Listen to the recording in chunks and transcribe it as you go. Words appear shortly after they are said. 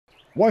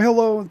Why,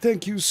 hello, and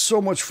thank you so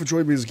much for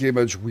joining me as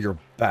GameEdged. We are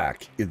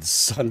back in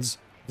Sons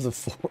of the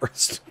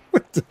Forest.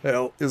 What the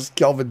hell is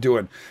Kelvin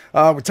doing?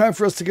 Time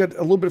for us to get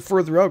a little bit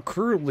further out.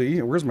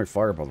 Currently, where's my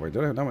fire, by the way?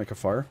 Did I not make a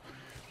fire?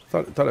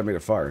 Thought I made a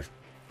fire.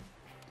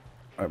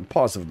 I'm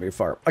positive I made a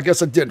fire. I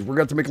guess I did. We're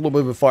going to make a little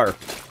bit of a fire.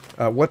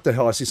 What the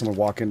hell? I see someone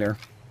walk in there.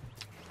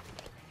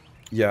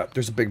 Yeah,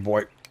 there's a big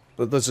boy.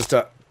 Let's just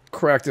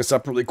crack this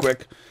up really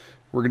quick.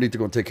 We're going to need to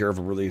go and take care of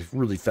him really,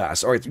 really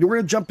fast. All right, we're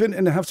going to jump in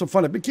and have some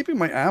fun. I've been keeping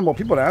my ammo.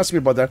 People have asked me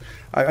about that.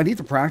 I need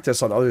to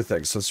practice on other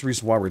things, so that's the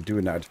reason why we're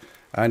doing that.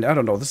 And I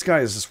don't know, this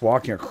guy is just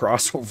walking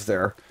across over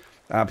there.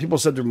 People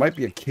said there might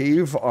be a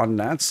cave on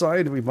that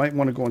side we might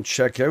want to go and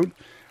check out.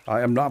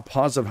 I am not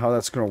positive how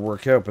that's going to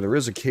work out, but there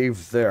is a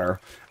cave there.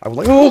 I would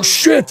like... Oh,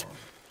 shit!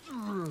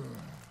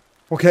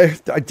 Okay,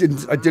 I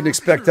didn't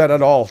expect that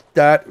at all.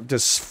 That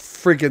just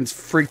friggin'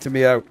 freaked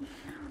me out.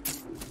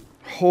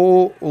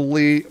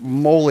 Holy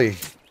moly.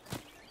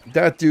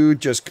 That dude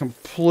just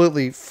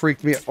completely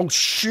freaked me out. Oh,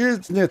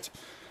 shit.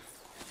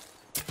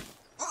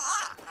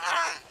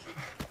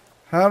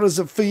 How does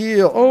it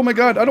feel? Oh, my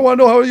God. I don't want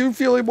to know how you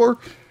feel anymore.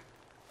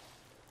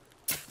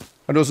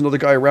 I know there's another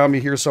guy around me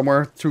here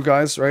somewhere. Two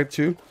guys, right?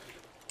 Two.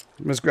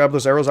 I'm going to grab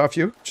those arrows off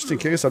you, just in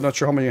case. I'm not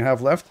sure how many you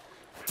have left.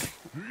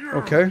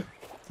 Okay.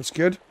 That's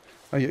good.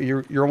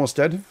 You're almost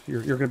dead.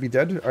 You're going to be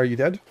dead. Are you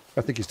dead?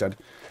 I think he's dead.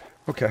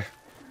 Okay.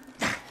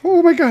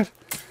 Oh, my God.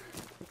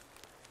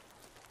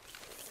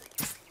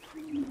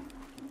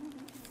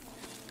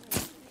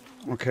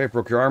 Okay,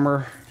 broke your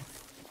armor.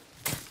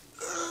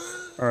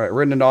 Alright,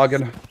 we're in the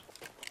noggin.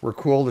 We're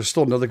cool. There's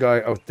still another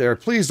guy out there.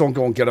 Please don't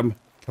go and get him,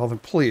 Calvin,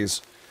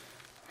 please.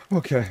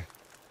 Okay.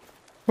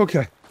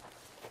 Okay.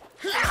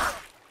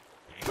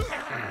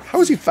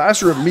 How is he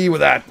faster than me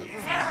with that?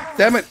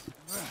 Damn it.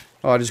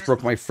 Oh, I just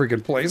broke my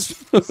freaking place.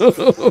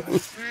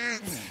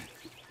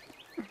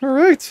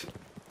 Alright.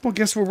 Well,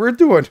 guess what we're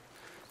doing?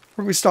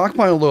 We're going to be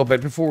stockpiling a little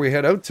bit before we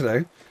head out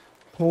today.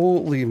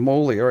 Holy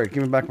moly. Alright,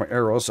 give me back my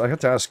arrows. I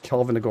had to ask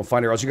Kelvin to go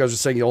find arrows. You guys are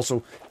saying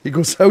he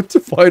goes out to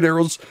find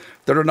arrows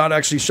that are not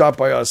actually shot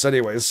by us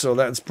anyways, so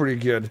that's pretty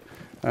good.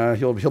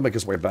 He'll make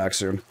his way back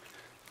soon.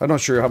 I'm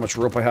not sure how much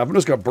rope I have. I'm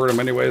just going to burn him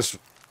anyways.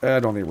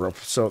 I don't need rope,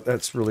 so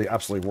that's really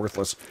absolutely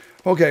worthless.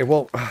 Okay,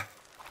 well,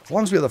 as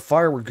long as we have the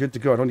fire, we're good to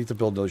go. I don't need to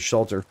build a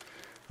shelter.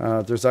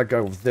 There's that guy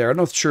over there. I'm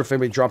not sure if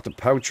anybody dropped a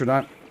pouch or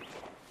not.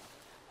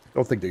 I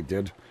don't think they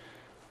did.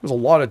 There's a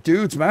lot of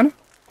dudes, man.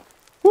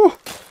 Whew.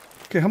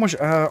 Okay, how much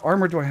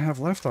armor do I have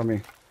left on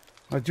me?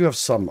 I do have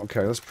some.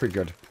 Okay, that's pretty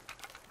good.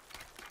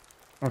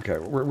 Okay,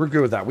 we're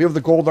good with that. We have the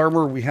gold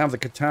armor. We have the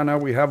katana.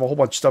 We have a whole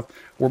bunch of stuff.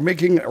 We're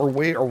making our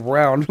way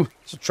around.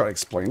 Let's try to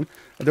explain.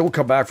 And then we'll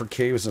come back for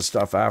caves and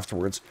stuff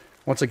afterwards.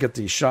 Once I get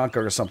the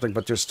shotgun or something.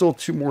 But there's still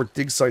 2 more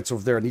dig sites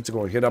over there. I need to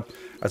go hit up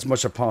as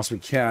much as I possibly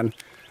can.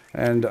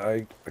 And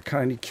I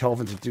kind of need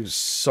Kelvin to do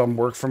some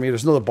work for me.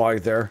 There's another body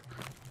there.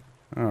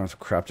 Oh,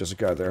 crap. There's a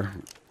guy there.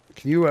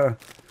 Can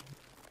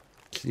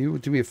you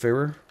do me a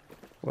favor?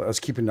 Well, let's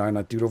keep an eye on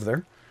that dude over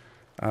there.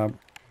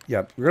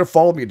 Yeah, you're going to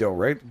follow me, though,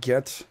 right?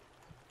 Get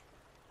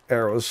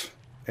arrows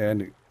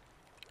and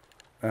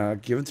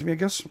give it to me, I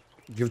guess?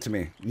 Give it to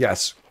me.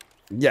 Yes.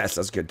 Yes,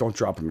 that's good. Don't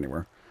drop him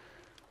anywhere.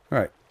 All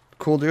right.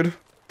 Cool, dude.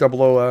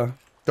 Double O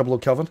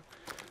Kelvin.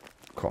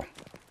 Cool.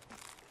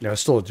 Yeah,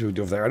 still a dude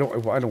over there.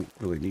 I don't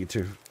really need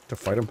to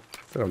fight him.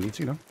 If I don't need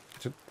to, you know.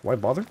 Why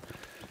bother?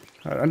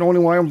 I know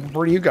only why I'm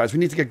burning you guys. We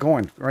need to get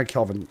going. All right,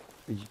 Kelvin.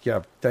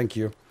 Yeah, thank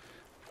you.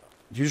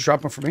 Did you just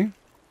drop him for me?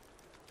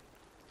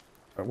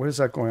 What is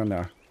that going on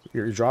now?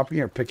 You're dropping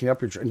it, picking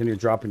up, and then you're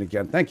dropping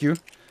again. Thank you.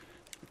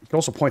 You can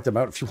also point them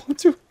out if you want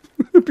to.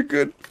 It'd be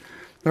good.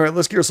 All right,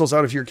 let's get ourselves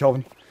out of here,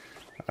 Kelvin.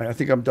 I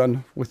think I'm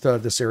done with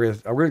this area.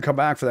 We're going to come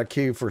back for that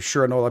cave for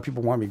sure. I know a lot of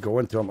people want me to go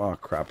into them. Oh,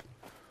 crap.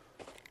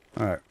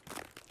 All right.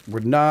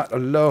 We're not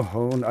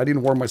alone. I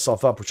didn't warm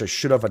myself up, which I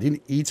should have. I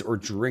didn't eat or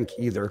drink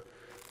either.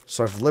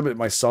 So I've limited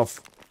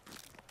myself.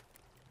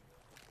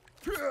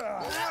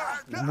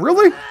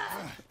 Really?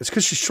 It's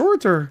because she's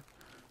short, or...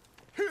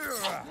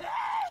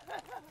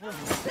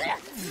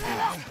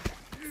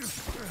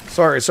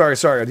 Sorry.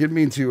 I didn't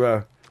mean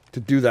to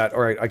do that.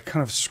 All right, I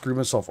kind of screwed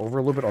myself over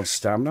a little bit on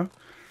stamina.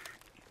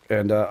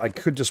 And I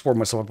could just warm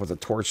myself up with a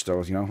torch,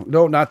 though, you know.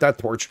 No, not that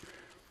torch.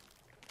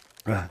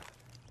 Well,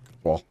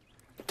 all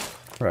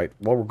right.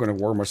 While we're going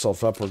to warm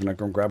ourselves up, we're going to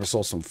go and grab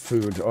ourselves some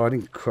food. Oh, I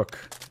didn't cook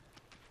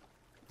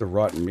the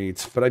rotten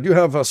meat. But I do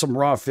have some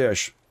raw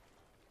fish.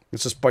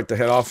 Let's just bite the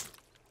head off.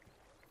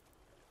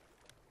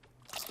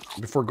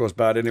 Before it goes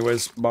bad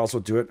anyways. Might as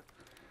well do it.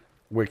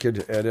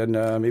 Wicked. And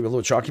then maybe a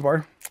little chalky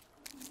bar.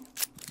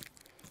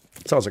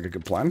 Sounds like a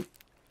good plan.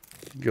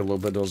 Get a little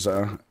bit of those...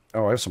 Oh,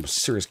 I have some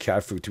serious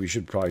cat food, too. We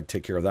should probably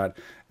take care of that.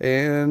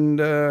 And,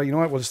 you know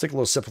what? We'll just take a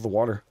little sip of the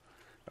water.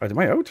 Am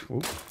I out?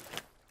 Ooh.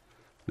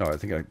 No, I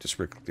think I just...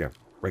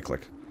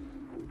 right-click.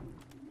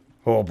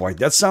 Oh, boy.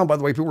 That sound, by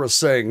the way, people were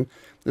saying,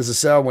 there's a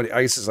sound when the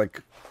ice is,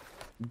 like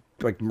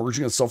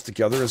merging itself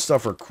together and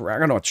stuff, or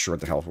crack. I'm not sure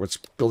what the hell. What's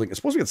building... It's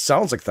supposed to be... It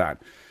sounds like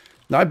that.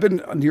 Now, I've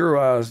been near,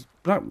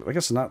 not, I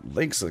guess not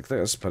lakes like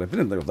this, but I've been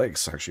in the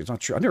lakes, actually. It's not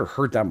true. I've never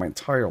heard that my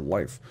entire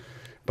life.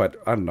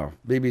 But, I don't know.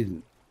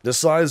 Maybe this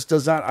size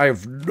does that? I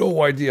have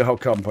no idea how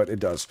come, but it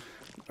does.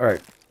 All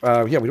right.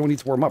 Yeah, we don't need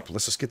to warm up.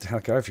 Let's just get the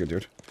heck out of here,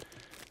 dude.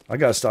 I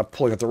gotta stop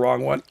pulling at the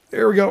wrong one.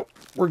 There we go.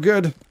 We're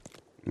good.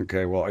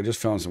 Okay, well, I just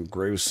found some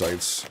grave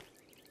sites.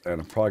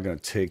 And I'm probably going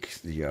to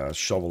take the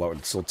shovel out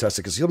and still test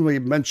it. Because he only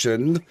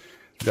mentioned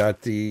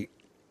that the...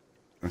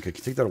 Okay, can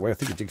you take that away? I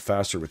think you dig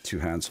faster with two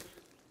hands.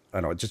 I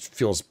don't know, it just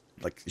feels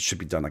like it should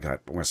be done like that.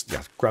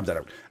 Yeah, grab that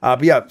out.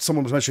 But yeah,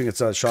 someone was mentioning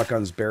it's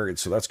shotguns buried,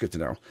 so that's good to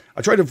know.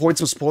 I tried to avoid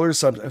some spoilers,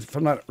 so if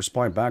I'm not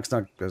responding back, it's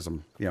not because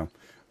I'm, you know,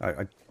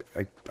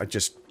 I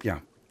just, yeah,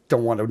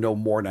 don't want to know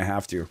more than I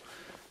have to.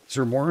 Is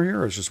there more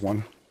here, or is just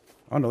one?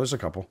 Oh, no, there's a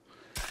couple.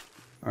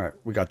 All right,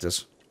 we got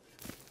this.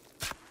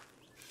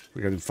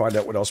 We got to find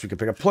out what else we can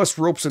pick up. Plus,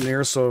 ropes in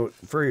there, so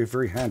very,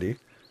 very handy.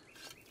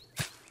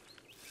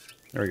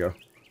 There we go.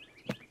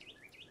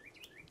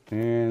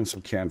 And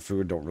some canned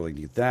food. Don't really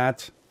need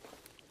that.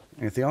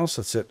 Anything else?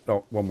 That's it.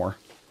 Oh, one more.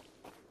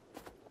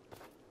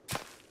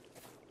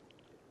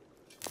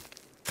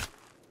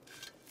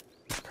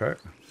 Okay.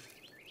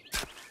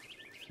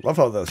 Love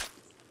how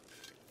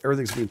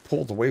everything's being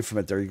pulled away from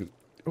it there. You can,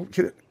 oh,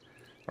 hit it.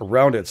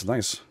 Around it. It's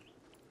nice.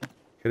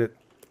 Hit it.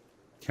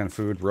 Canned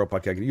food. Rope.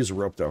 Okay, I can use a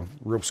rope, though.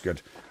 Rope's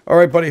good. All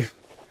right, buddy.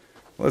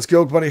 Let's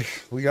go, buddy.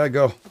 We gotta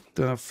go.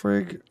 The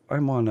frig.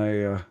 I'm on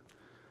a...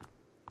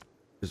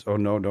 oh,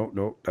 no, no,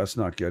 no. That's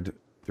not good.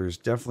 There's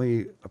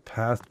definitely a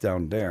path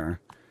down there.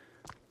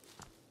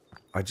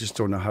 I just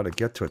don't know how to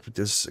get to it. But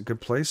this is a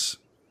good place.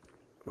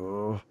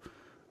 Oh,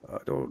 I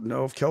don't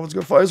know if Kelvin's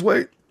going to find his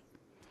way.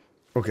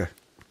 Okay.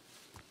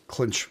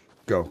 Clinch.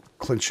 Go.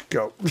 Clinch.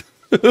 Go.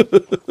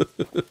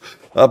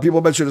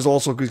 People mentioned there's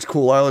also these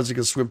cool islands you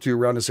can swim to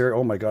around this area.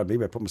 Oh, my God.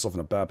 Maybe I put myself in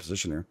a bad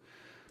position here.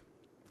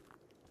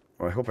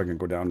 Well, I hope I can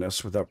go down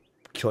this without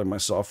killing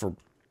myself or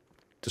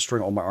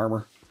destroying all my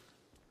armor.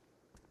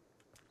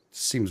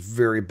 Seems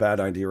very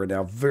bad idea right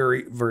now.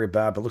 Very, very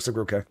bad, but looks like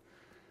we're okay.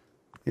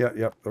 Yeah,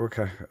 yep, we're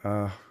okay.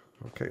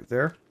 Okay,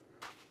 there.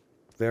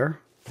 There.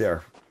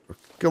 There.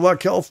 Good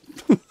luck, Kelv.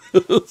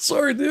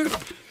 Sorry, dude.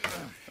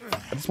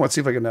 I just want to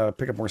see if I can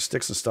pick up more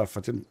sticks and stuff.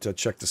 I didn't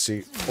check to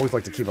see. Always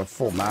like to keep a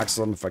full max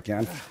of them if I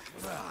can.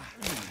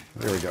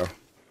 There we go.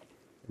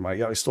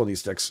 Yeah, I still need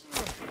sticks.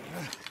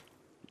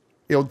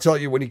 He'll tell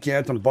you when he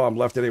can't on the bottom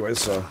left anyway,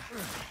 so.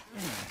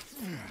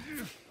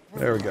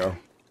 There we go.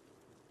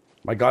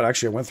 My God,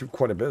 actually, I went through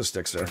quite a bit of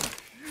sticks there.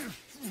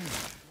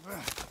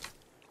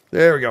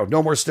 There we go.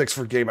 No more sticks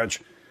for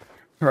GameEdged.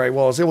 All right,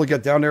 well, I was able to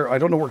get down there. I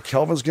don't know where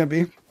Kelvin's going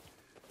to be.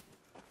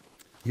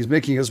 He's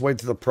making his way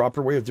to the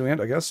proper way of doing it,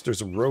 I guess.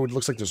 There's a road.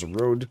 Looks like there's a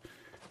road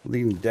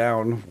leading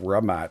down where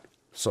I'm at.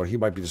 So he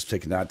might be just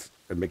taking that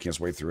and making his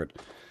way through it.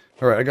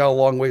 All right, I got a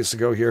long ways to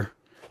go here.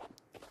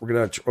 We're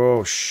going to...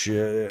 oh,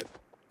 shit.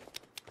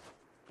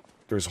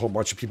 There's a whole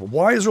bunch of people.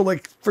 Why is there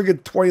like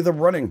friggin' 20 of them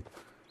running?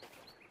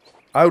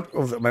 Out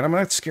of the... man, am I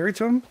not scary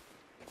to him?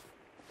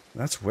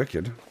 That's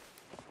wicked.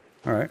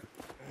 Alright.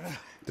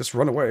 Just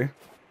run away. I'm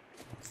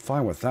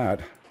fine with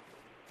that.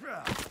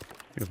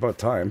 It's about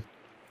time.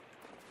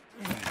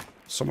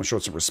 Someone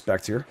showed some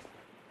respect here.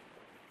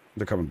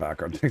 They're coming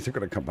back. I think they're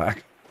going to come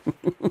back.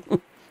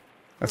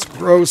 That's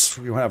gross.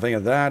 We don't have any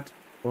of that.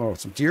 Oh,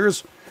 some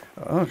deers.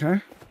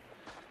 Okay.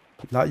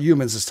 Not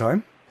humans this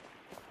time.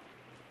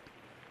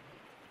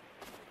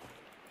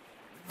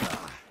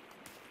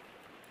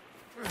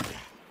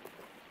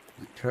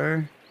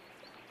 Okay.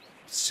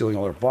 Sealing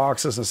all their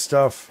boxes and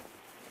stuff.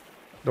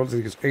 Don't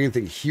think there's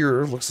anything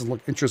here. Doesn't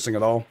look interesting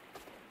at all.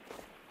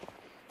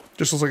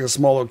 Just looks like a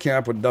small little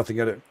camp with nothing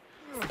in it.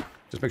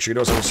 Just make sure you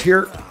know someone's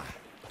here.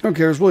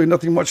 Okay, there's really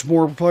nothing much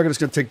more. We're probably just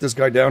going to take this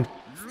guy down.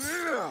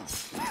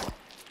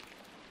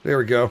 There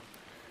we go.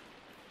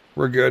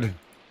 We're good.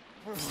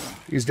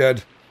 He's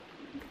dead.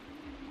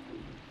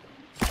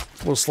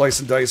 We'll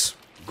slice and dice.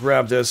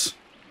 Grab this.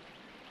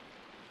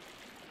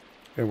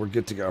 And we're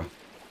good to go.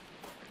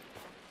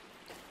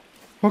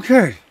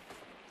 Okay.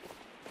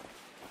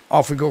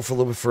 Off we go for a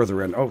little bit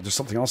further in. Oh, there's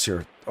something else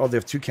here. Oh, they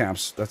have two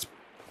camps. That's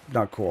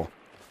not cool.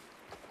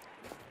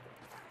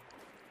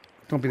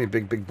 Don't be any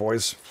big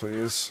boys,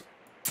 please.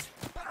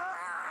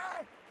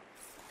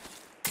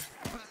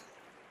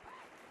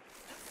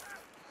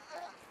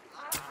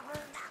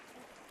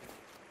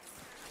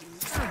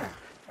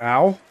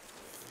 Ow.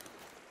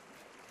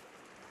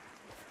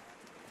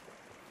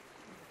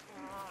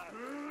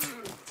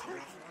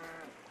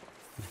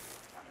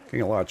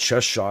 Getting a lot of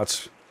chest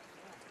shots.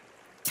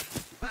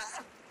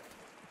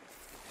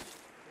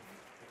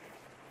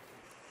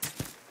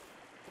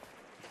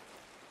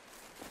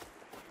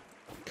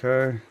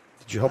 Okay.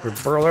 Did you help her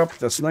burrow up?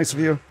 That's nice of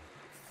you.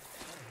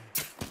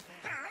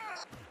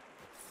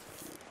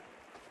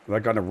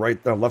 That guy on the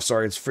right, left,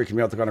 sorry, it's freaking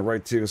me out. The guy on the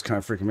right, too, is kind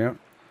of freaking me out.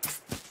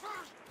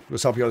 He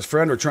was helping out his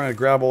friend or trying to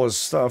grab all his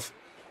stuff.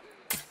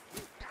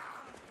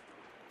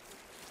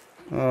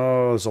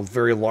 Oh, there's a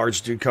very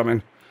large dude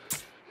coming.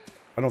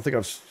 I don't think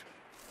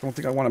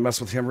I want to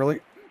mess with him, really.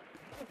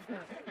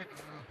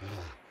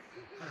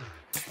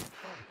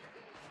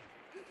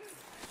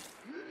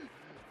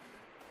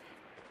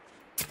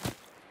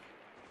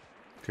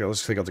 Okay,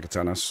 let's take out the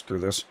katana. Screw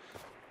this.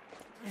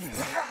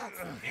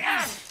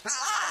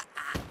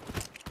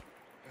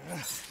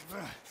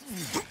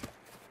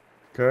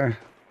 Okay.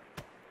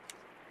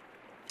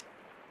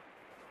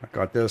 I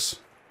got this.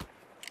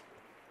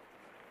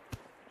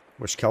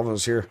 Wish Kelvin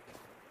was here.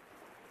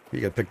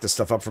 He could pick this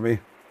stuff up for me.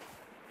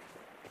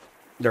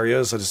 There he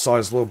is. I just saw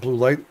his little blue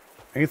light.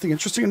 Anything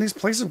interesting in these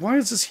places? Why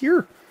is this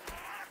here?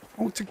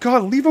 Oh, to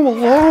God, leave him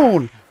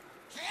alone!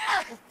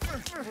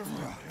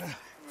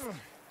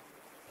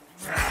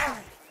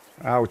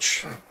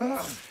 Ouch.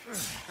 Yeah,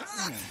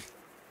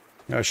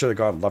 I should have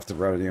gone left and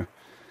right on you.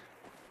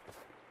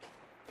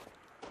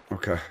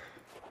 Okay.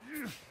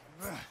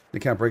 You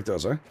can't break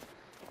those, eh?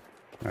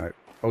 Alright.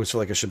 I always feel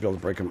like I should be able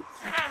to break them.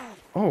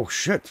 Oh,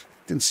 shit.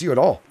 Didn't see you at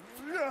all.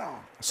 I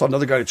saw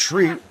another guy in a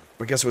tree,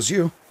 but I guess it was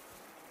you.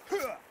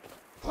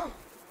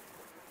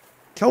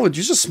 Kelvin, did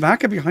you just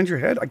smack it behind your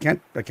head? I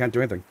can't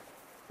do anything.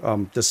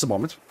 Just a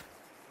moment.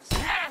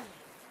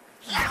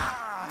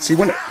 See,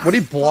 when he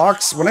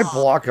blocks, when I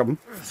block him,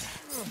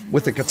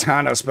 with the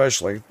katana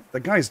especially, the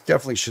guys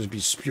definitely should be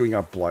spewing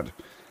out blood.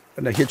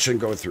 And the hit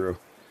shouldn't go through.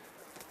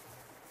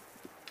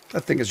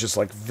 That thing is just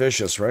like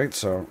vicious, right?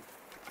 So,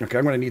 okay,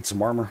 I'm going to need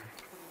some armor.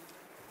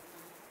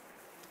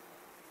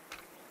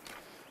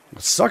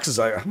 What sucks is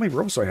how many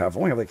ropes do I have? I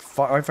only have like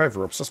five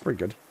ropes. That's pretty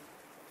good.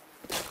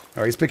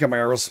 Alright, he's picking up my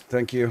arrows.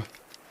 Thank you.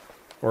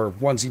 Or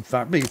ones he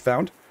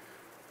found.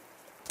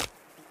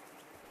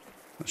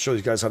 I'll show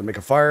you guys how to make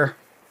a fire.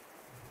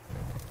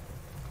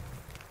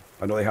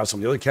 I know they have some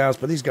of the other calves,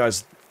 but these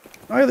guys...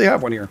 Oh, yeah, they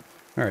have one here.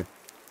 Alright.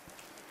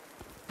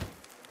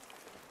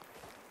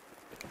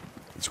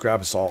 Let's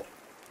grab a salt.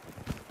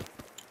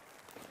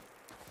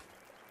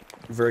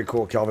 Very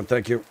cool, Calvin.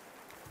 Thank you.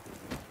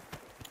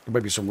 There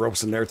might be some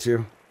ropes in there,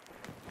 too.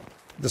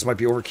 This might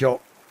be overkill.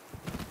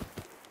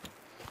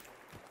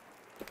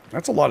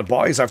 That's a lot of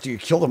bodies after you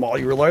kill them all.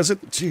 You realize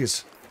it?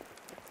 Jeez.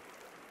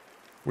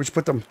 Where'd you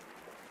put them?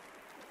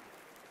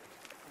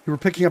 You were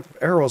picking up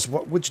arrows.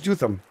 What'd you do with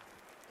them?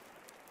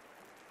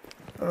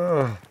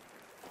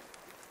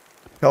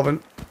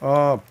 Kelvin.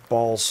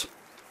 Balls.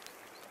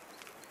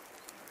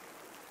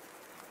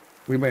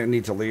 We may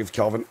need to leave,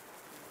 Kelvin.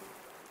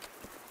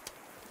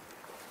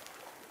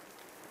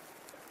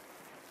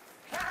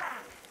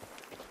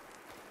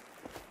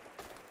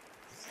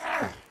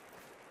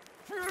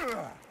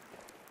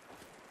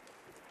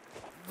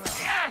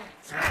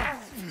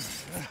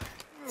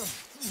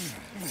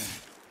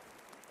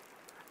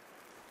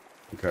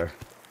 Okay.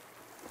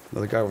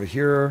 Another guy over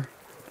here.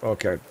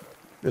 Okay.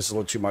 This is a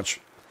little too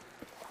much.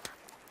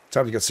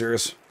 Time to get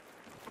serious.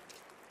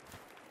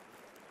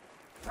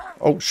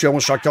 Oh, shit, I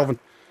almost shot Kelvin.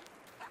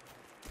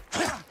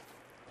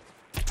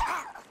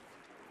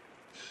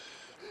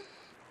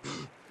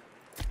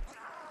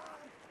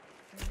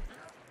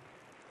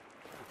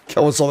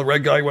 Kelvin saw the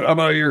red guy. Went, I'm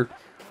out of here.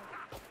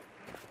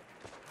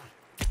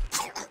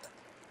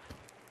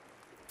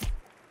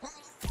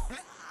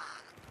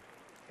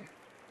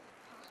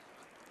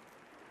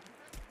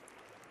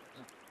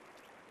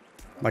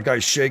 My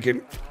guy's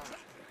shaking.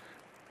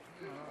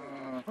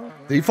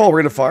 Did he fall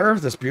right into fire?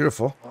 That's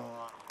beautiful.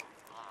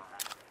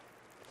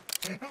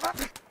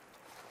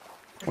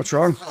 What's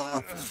wrong?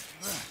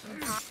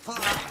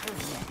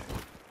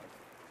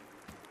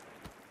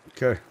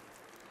 Okay.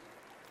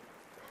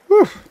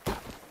 Whew.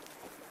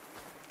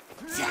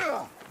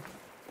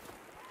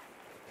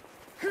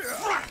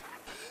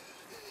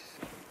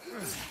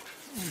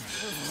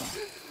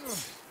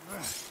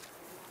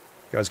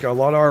 Guy's got a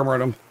lot of armor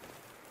on him.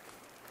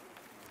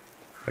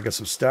 I got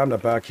some stamina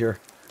back here.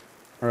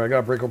 Alright, I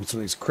gotta break open some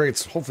of these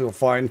crates. Hopefully we'll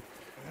find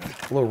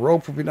a little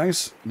rope would be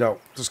nice. No,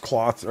 just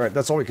cloth. Alright,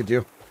 that's all we could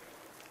do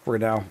for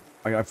now.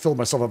 I filled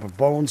myself up with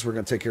bones. We're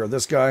gonna take care of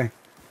this guy.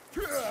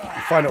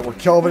 Find out where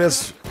Kelvin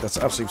is. That's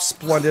absolutely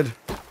splendid.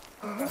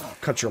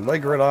 Cut your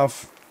leg right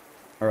off.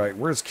 Alright,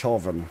 where's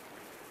Kelvin?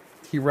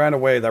 He ran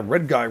away. That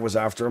red guy was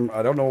after him.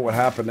 I don't know what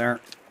happened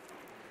there.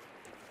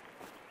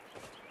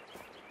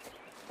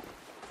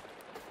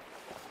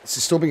 Is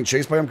he still being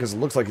chased by him? Because it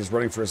looks like he's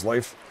running for his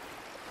life.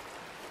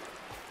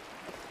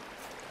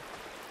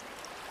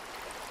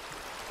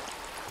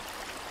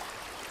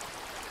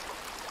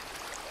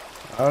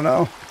 I don't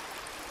know.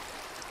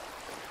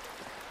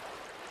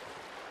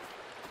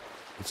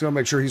 Let's go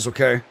make sure he's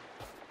okay.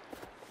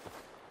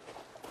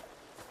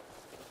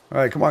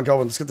 Alright, come on,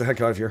 Kelvin. Let's get the heck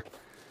out of here.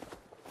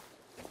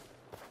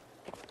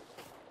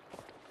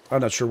 I'm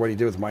not sure what he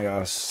did with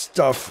my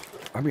stuff.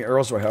 How many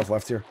arrows do I have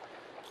left here?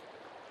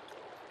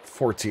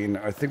 14.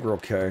 I think we're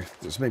okay.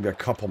 There's maybe a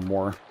couple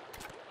more.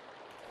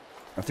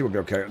 I think we'll be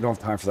okay. I don't have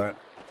time for that.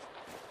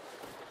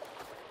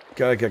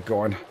 Gotta get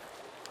going.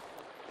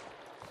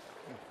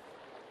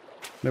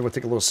 Maybe we'll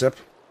take a little sip.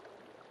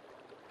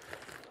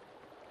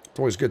 It's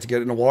always good to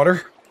get in the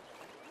water.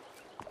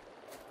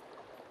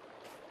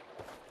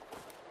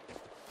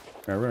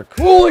 Alright.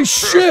 Holy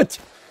shit!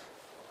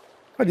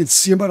 I didn't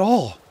see him at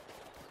all.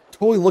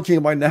 Totally looking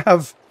at my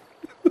nav.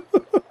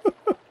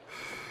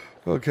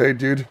 Okay,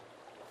 dude.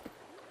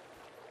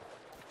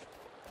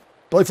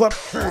 Belly flip.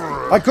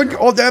 I couldn't.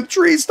 Oh, damn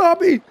tree.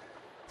 Stop me.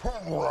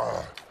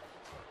 All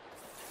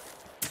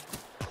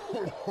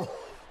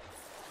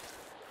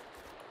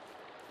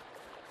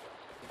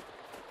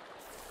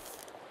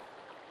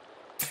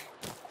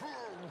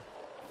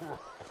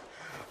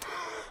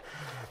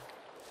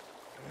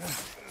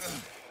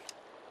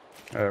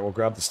right, we'll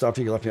grab the stuff.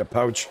 You left me a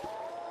pouch.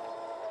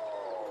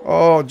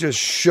 Oh, just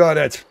shut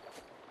it.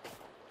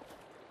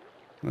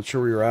 Not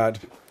sure where you're at.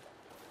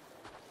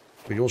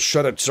 But you'll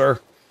shut it, sir.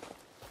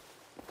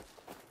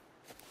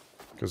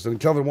 Because then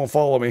Kelvin won't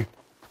follow me.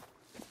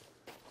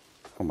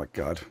 Oh my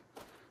god.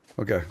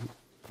 Okay.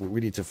 We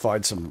need to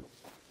find some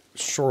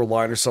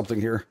shoreline or something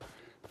here.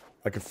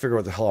 I can figure out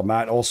what the hell I'm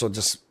at. Also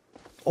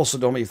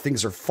don't many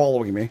things are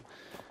following me.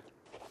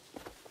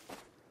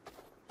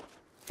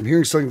 I'm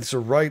hearing something to the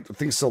right,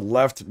 things to the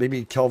left.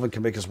 Maybe Kelvin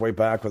can make his way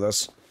back with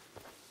us.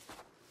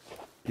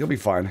 He'll be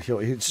fine. I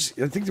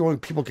think the only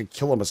people can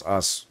kill him is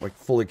us. Like,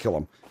 fully kill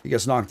him. He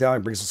gets knocked down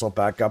and brings himself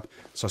back up.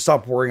 So I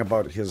stopped worrying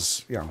about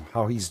his, you know,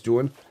 how he's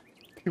doing.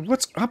 Hey,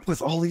 what's up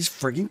with all these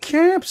friggin'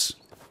 camps?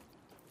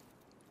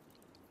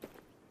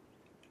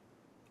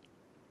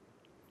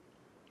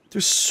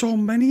 There's so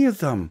many of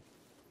them.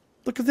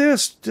 Look at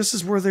this. This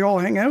is where they all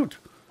hang out.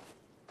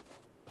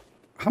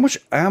 How much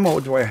ammo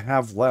do I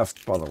have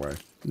left, by the way?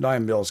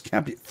 9 mils.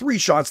 Can't be. 3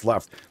 shots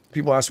left.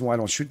 People ask me why I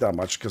don't shoot that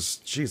much, because,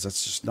 geez,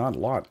 that's just not a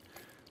lot.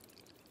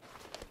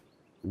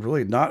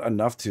 Really not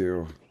enough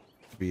to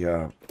be, you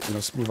know,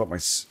 let's move up my...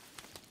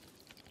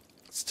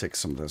 Let's take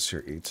some of this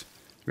here, eat.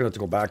 We're going to have to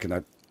go back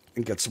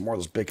and get some more of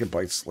those bacon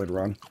bites later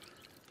on.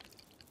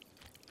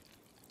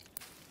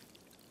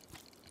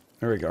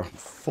 There we go.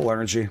 Full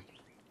energy.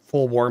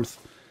 Full warmth.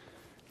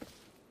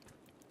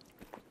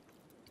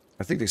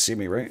 I think they see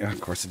me, right? Yeah, of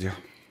course they do.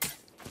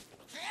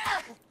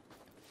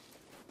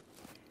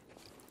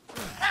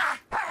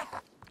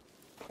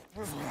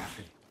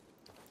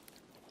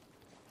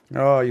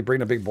 Oh, you bring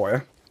the big boy, eh?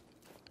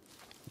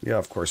 Yeah,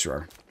 of course you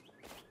are.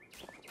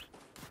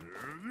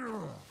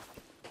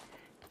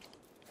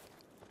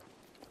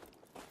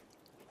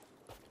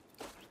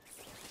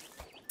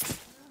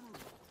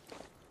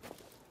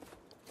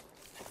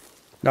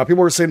 Now,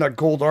 people were saying that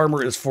gold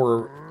armor is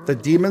for the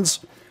demons.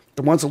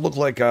 The ones that look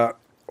like, oh.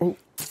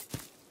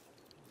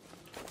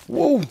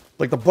 Whoa,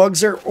 like the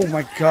bugs there. Oh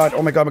my god,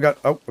 oh my god, oh my god.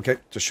 Oh, okay,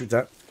 just shoot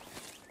that.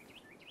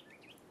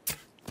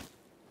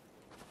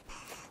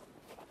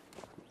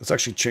 Let's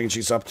actually change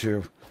these up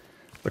to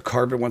the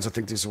carbon ones. I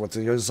think these are what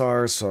these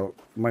are, so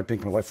it might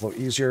make my life a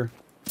little easier.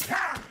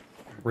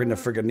 Right in the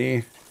friggin'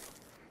 knee.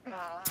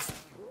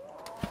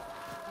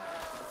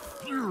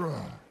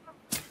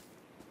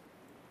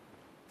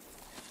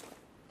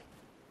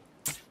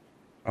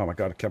 Oh my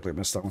god, I can't believe I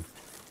missed that one.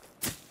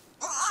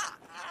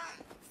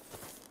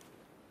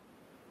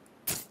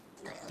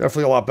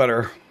 Definitely a lot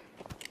better.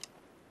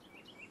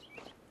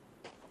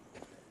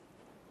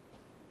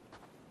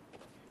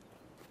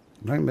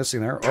 Am I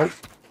missing there? Oh.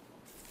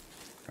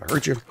 I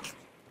heard you.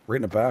 Right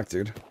in the back,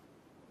 dude.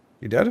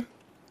 You dead?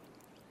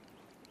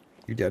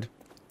 You dead.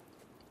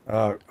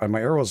 My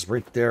arrow's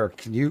right there.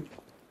 Can you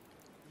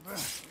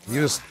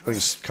just... Let me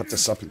just cut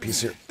this up in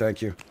pieces here.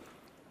 Thank you.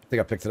 I think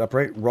I picked it up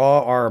right.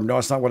 Raw arm. No,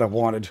 that's not what I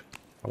wanted.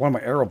 I want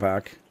my arrow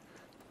back.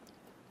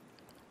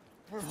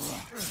 I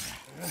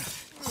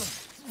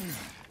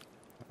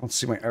don't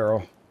see my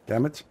arrow.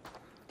 Damn it.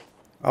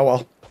 Oh,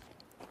 well.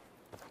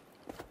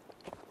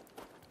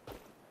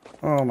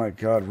 Oh, my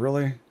God.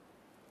 Really?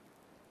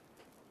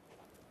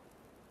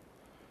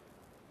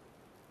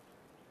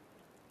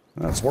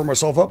 Let's warm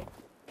myself up.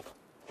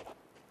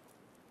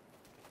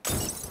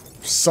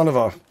 Son of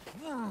a...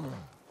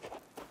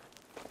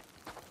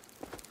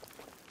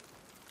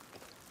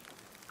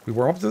 We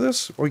warm up to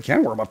this? Oh, we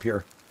can warm up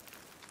here.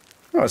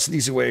 Oh, it's an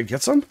easy way to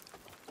get some.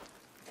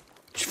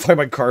 Did you find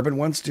my carbon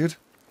ones, dude?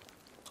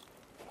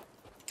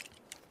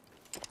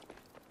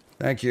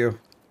 Thank you.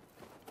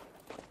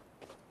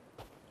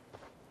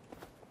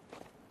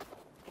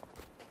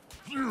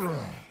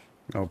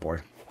 Oh, boy.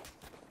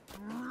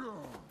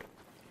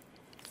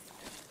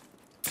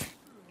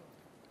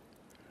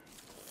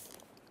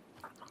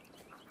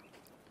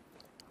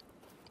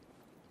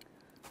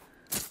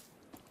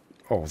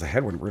 Oh, the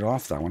head went right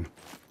off that one.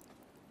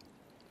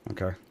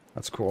 Okay,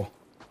 that's cool.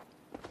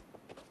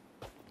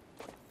 I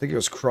think he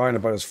was crying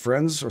about his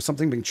friends or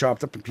something being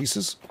chopped up in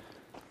pieces.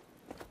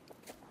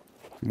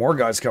 More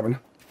guys coming.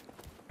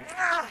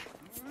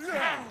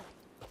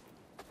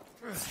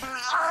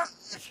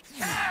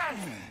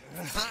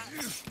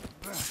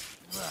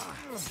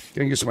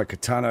 Getting used to my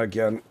katana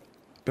again.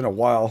 Been a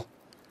while.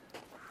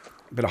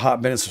 Been a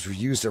hot minute since we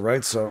used it,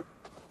 right? So,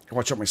 I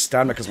watch out my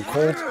stamina because I'm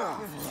cold.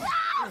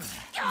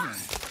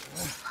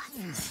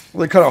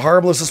 Really kind of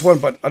harmless, this one,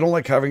 but I don't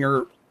like having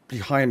her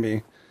behind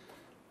me.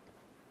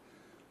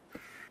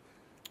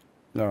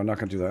 No, I'm not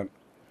going to do that.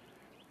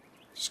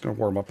 Just going to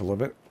warm up a little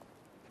bit.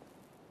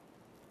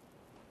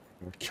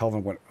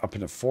 Kelvin went up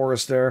in the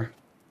forest there.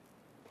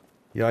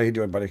 Yeah, how you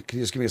doing, buddy? Can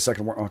you just give me a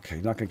second more? Okay,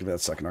 you're not going to give me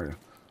that second, are you?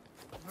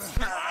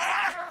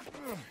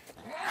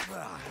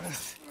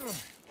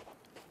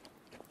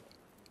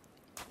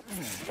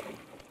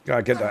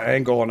 Gotta get the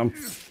angle on him.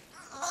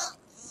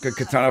 Good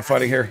katana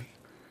fighting here.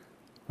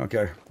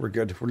 Okay, we're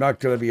good. We're not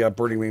gonna be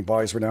burning wing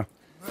bodies right now.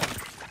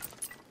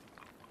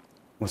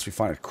 Unless we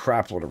find a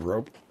crap load of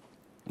rope.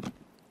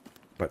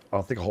 But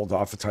I'll think I'll hold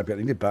off the time yet.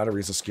 I need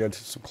batteries, that's good.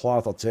 Some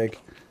cloth I'll take.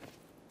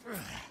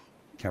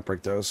 Can't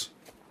break those.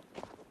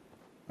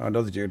 Oh,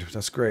 another dude.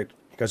 That's great.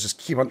 You guys just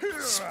keep on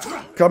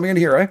coming in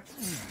here, eh?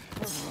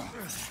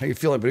 How you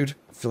feeling, dude?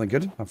 Feeling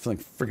good? I'm feeling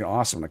freaking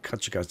awesome when I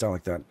cut you guys down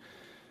like that.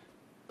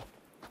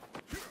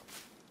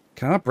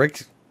 Can I not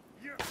break?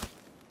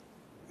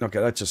 Okay,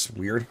 that's just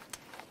weird.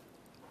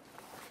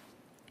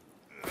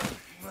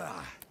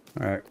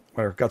 Alright,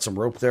 whatever. Got some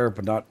rope there,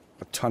 but not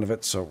a ton of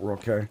it, so we're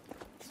okay.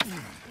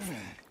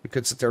 We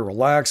could sit there and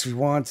relax if we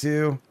want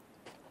to.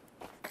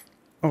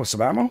 Oh,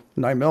 some ammo?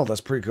 9 mil,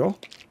 that's pretty cool.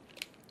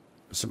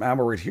 There's some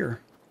ammo right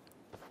here.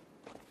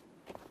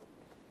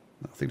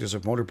 I think there's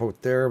a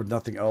motorboat there, but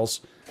nothing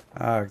else.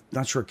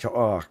 Not sure.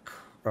 Oh,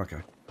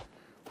 okay.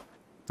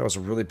 That was a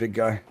really big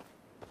guy.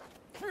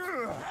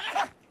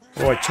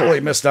 Oh, I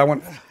totally missed that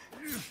one.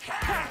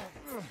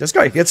 This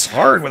guy hits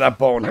hard with that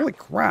bone. Holy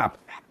crap.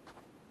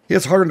 He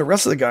hits harder than the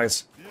rest of the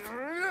guys.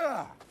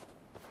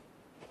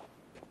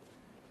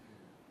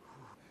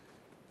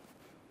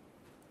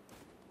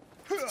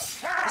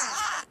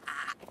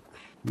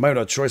 Might have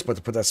no choice but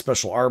to put that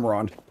special armor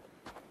on.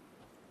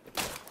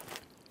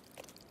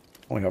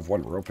 Only have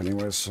one rope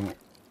anyways, so...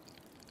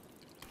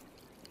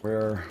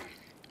 Where...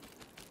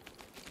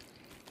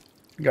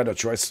 You got no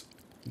choice.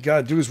 You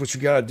gotta do is what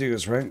you gotta do,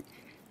 is right?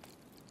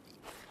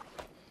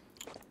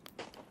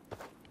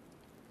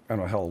 I don't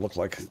know how it'll look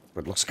like,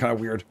 but it looks kind of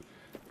weird.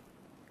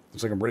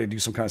 Looks like I'm ready to do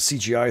some kind of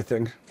CGI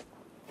thing.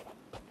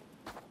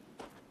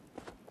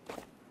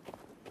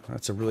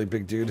 That's a really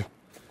big dude.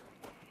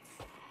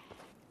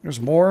 There's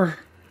more.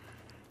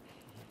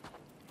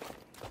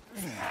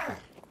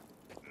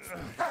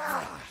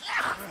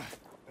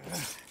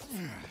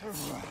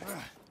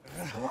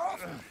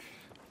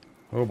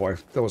 Oh boy,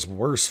 that was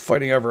worse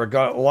fighting ever. I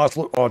got lost.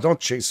 Oh, don't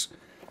chase.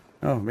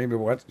 Oh, maybe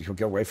what? He'll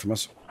get away from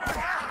us.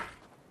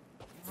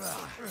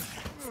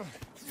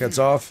 Heads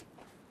off.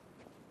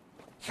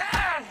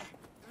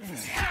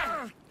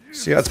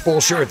 See, that's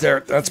bullshit right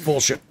there. That's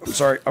bullshit. I'm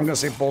sorry. I'm gonna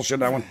say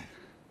bullshit that one.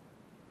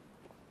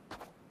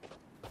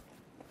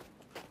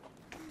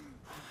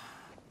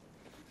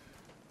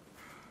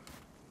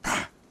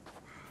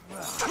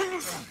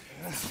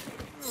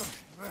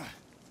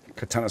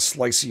 Katana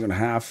slice you in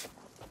half.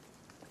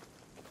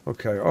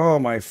 Okay. Oh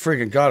my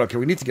friggin' god. Okay,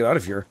 we need to get out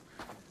of here.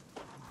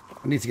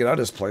 I need to get out of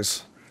this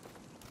place.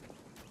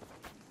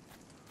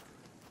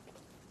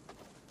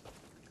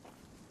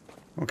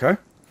 Okay.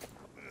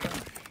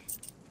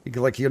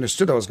 He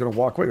understood I was going to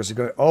walk away. Was he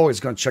going? Oh, he's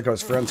going to check out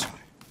his friends.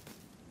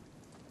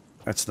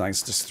 That's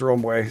nice. Just throw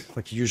him away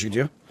like you usually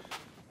do.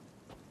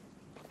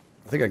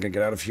 I think I can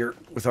get out of here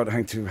without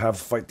having to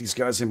fight these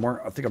guys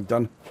anymore. I think I'm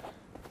done.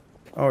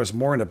 Oh, there's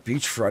more in the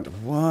beachfront.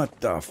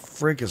 What the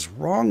frick is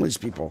wrong with these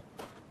people?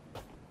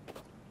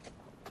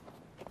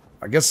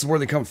 I guess this is where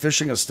they come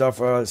fishing and stuff.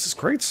 This is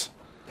crates.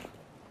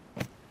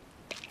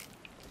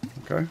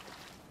 Okay.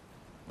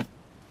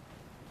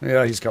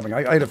 Yeah, he's coming.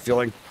 I had a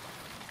feeling.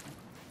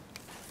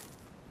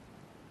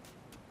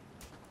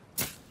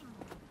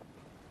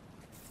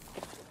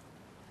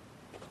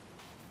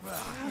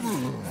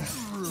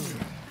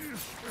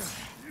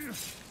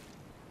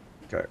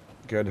 Okay,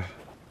 good.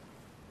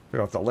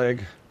 Get off the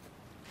leg.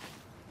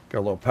 Got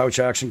a little pouch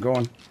action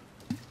going.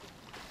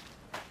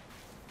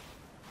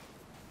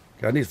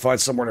 Okay, I need to find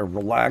somewhere to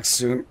relax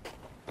soon.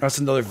 That's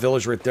another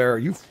village right there. Are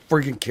you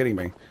freaking kidding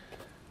me?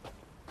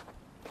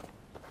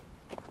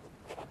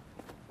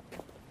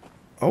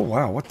 Oh,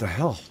 wow. What the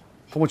hell?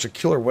 A whole bunch of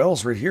killer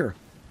whales right here.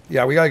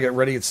 Yeah, we gotta get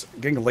ready. It's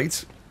getting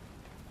late.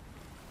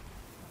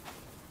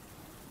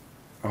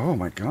 Oh,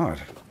 my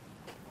God.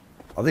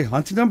 Are they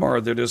hunting them, or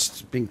are they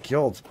just being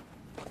killed?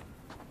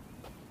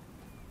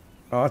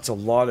 Oh, that's a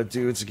lot of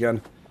dudes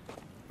again.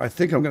 I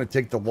think I'm going to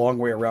take the long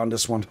way around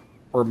this one.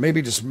 Or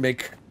maybe just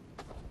make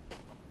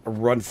a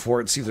run for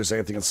it and see if there's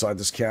anything inside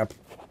this camp.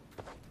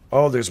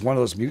 Oh, there's one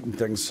of those mutant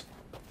things.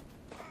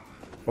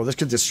 Oh, this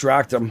could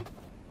distract them.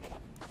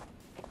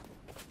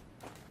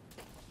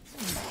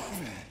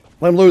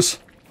 Let him loose.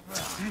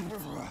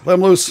 Let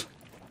him loose.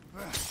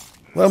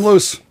 Let him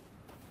loose.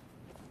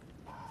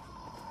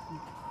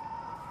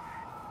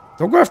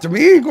 Don't go after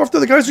me. Go after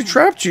the guys who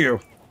trapped you.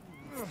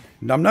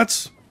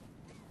 Numbnuts.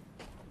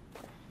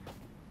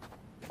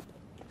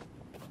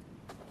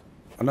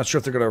 I'm not sure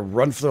if they're going to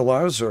run for their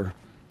lives, or...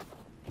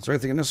 Is there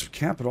anything in this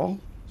camp at all?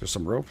 There's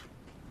some rope.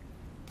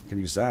 I can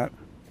use that.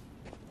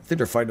 I think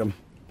they're fighting them.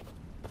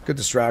 Good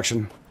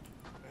distraction.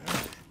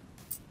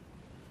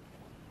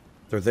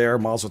 They're there.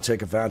 Might as well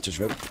take advantage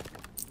of it.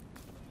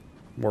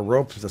 More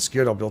rope. That's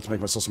good. I'll be able to make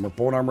myself some more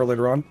bone armor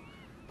later on.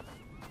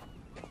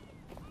 I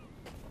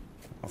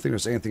don't think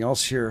there's anything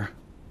else here.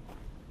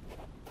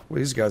 What are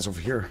these guys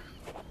over here?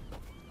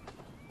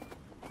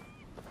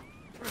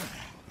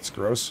 It's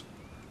gross.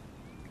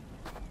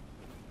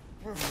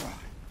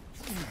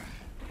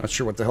 Not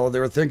sure what the hell they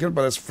were thinking,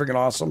 but it's freaking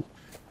awesome.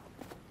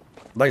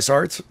 Nice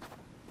art.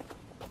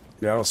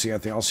 Yeah, I don't see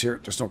anything else here.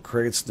 There's no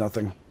crates,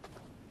 nothing.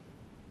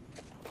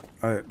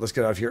 Alright, let's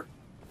get out of here.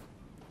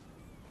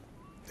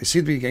 They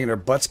seem to be getting their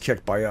butts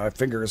kicked by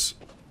fingers.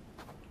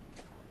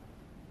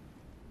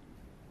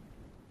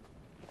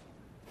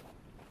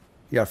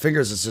 Yeah,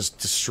 fingers is just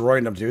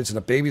destroying them, dudes. And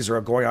the babies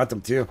are going at them,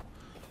 too.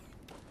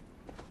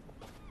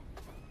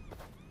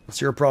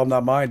 It's your problem,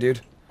 not mine,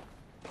 dude.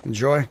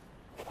 Enjoy. I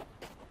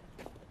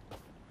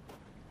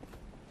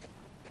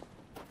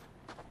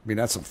mean,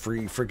 that's some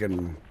free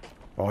freaking...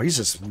 Oh, he's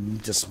just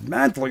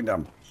dismantling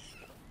them.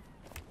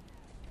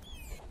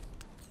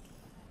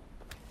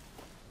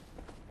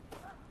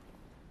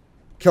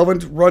 Kelvin,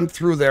 run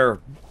through there.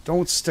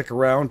 Don't stick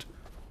around.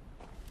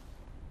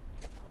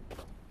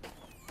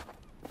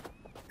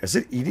 Is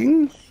it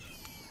eating?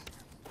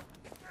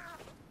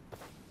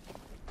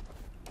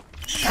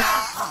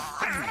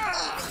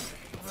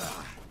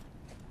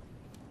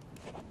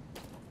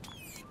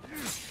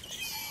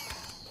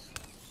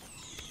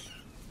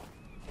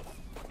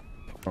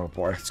 Oh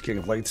boy, it's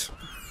getting late.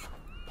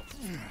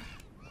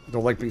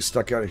 Don't like being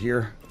stuck out of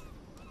here.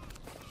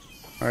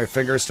 Alright,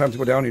 fingers, time to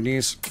go down on your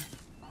knees.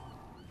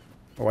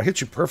 Oh, I hit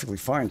you perfectly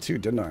fine too,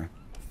 didn't I?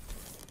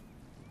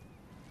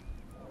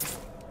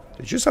 Did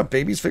you just have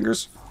baby's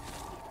fingers?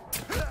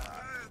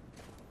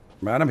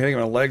 Man, I'm hitting him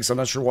in the legs. I'm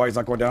not sure why he's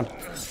not going down.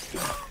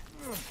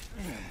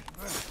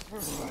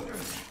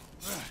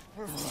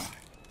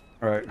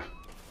 Alright.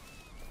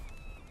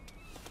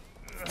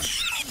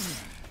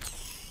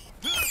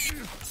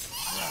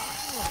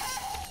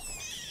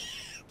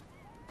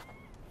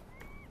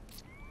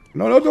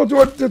 No, no, don't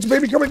do it. There's a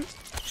baby coming.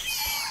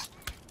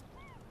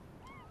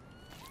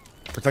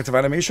 Protective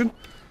animation.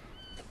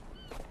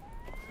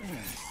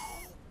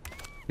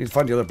 Need to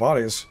find the other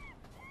bodies.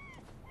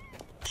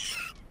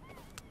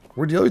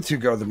 Where'd the other two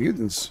go? The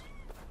mutants.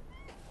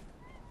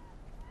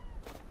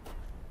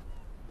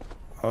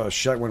 Oh,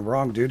 shit went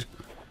wrong, dude.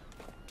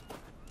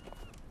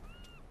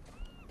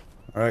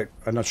 Alright,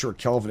 I'm not sure where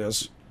Kelvin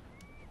is.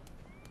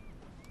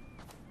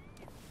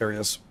 There he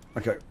is.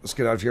 Okay, let's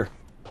get out of here.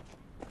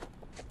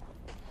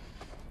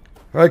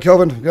 Alright,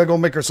 Kelvin, we gotta go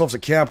make ourselves a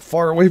camp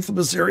far away from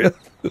this area.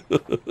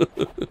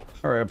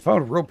 Alright, I found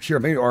a rope here. I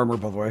made armor,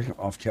 by the way,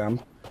 off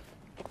cam.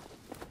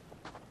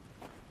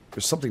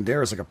 There's something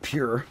there. It's like a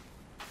pier.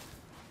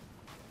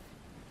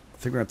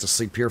 I think we're gonna have to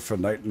sleep here for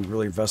the night and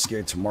really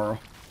investigate tomorrow.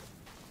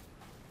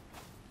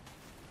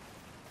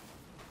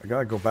 I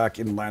gotta go back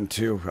inland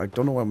too. I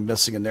don't know what I'm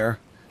missing in there.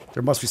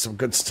 There must be some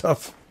good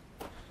stuff.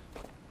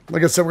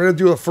 Like I said, we're gonna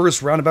do the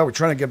first roundabout. We're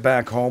trying to get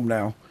back home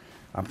now.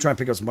 I'm trying to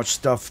pick up as much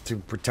stuff to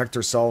protect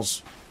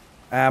ourselves.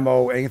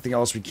 Ammo, anything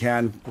else we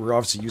can. We're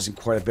obviously using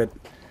quite a bit.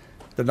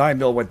 The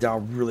 9mm went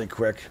down really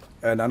quick.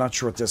 And I'm not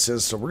sure what this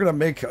is. So we're gonna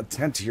make a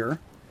tent here.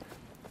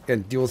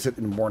 And deal with it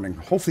in the morning.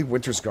 Hopefully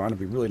winter's gone. It'll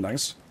be really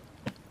nice.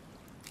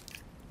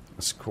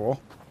 That's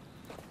cool.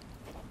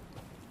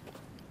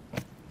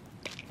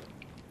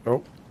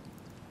 Oh.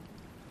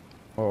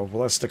 Oh,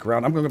 well, let's stick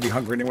around. I'm going to be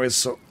hungry anyways,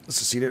 so let's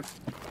just eat it.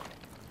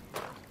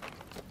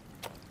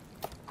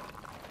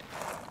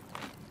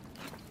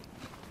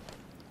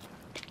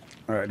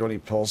 Alright, don't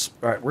need pills.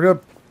 Alright, we're going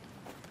to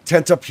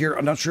tent up here.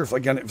 I'm not sure if,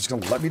 again, if it's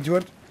going to let me do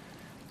it.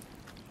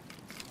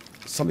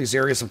 Some of these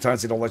areas,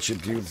 sometimes they don't let you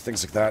do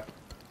things like that.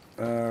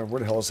 Where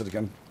the hell is it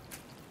again?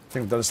 I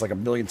think I've done this like a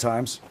million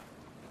times.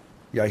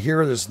 Yeah,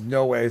 here there's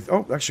no way.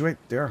 Oh, actually, wait,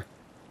 there.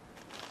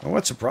 Oh,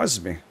 that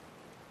surprises me.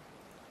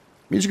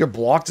 Means you can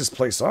block this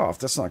place off.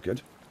 That's not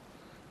good.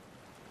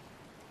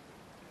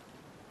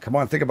 Come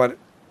on, think about it.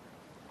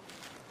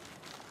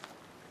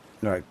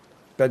 Alright,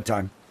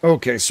 bedtime.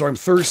 Okay, so I'm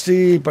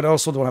thirsty, but I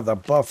also don't have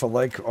that buff I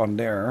like on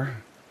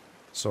there.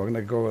 So I'm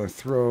going to go and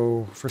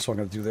throw... First of all, I'm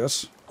going to do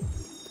this.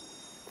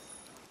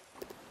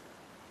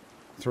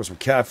 Throw some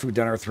cat food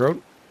down our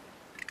throat.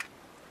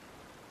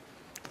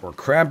 Or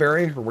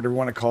cranberry, or whatever you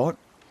want to call it.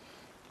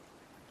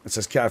 It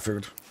says cat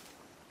food.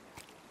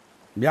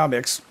 Meow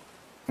mix.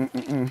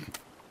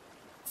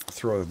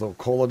 Throw a little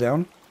cola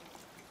down.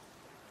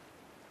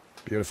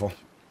 Beautiful.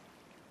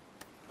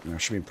 Yeah,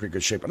 should be in pretty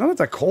good shape. I'm not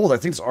that cold. I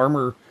think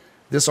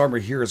this armor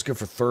here is good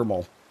for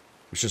thermal,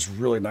 which is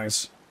really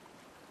nice.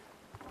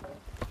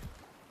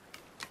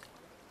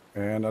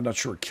 And I'm not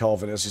sure where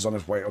Kelvin is. He's on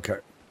his way. Okay.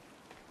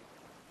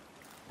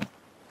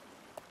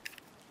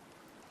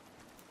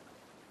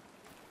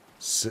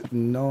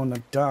 Sitting on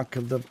the dock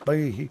of the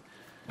bay.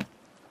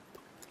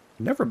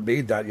 Never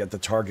made that yet, the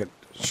target.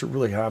 Should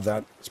really have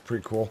that. It's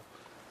pretty cool.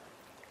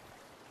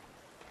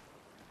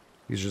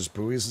 These are just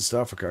buoys and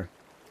stuff? Okay.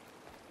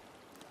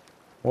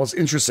 Well, it's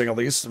interesting at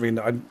least. I mean,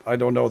 I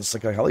don't know. It's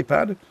like a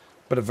helipad,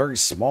 but a very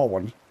small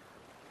one.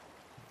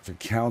 If it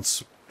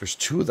counts. There's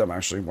two of them,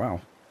 actually.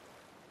 Wow.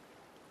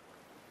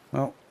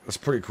 Well, that's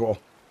pretty cool.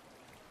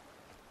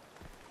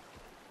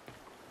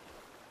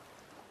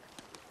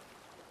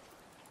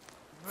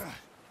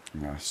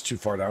 Yeah, it's too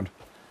far down.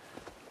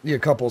 Need a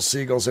couple of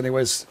seagulls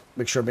anyways.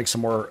 Make sure I make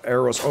some more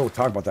arrows. Oh,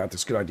 talk about that.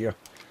 That's a good idea.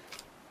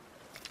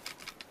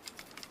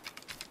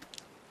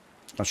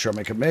 Not sure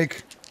I'll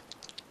make.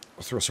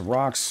 I'll throw some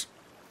rocks.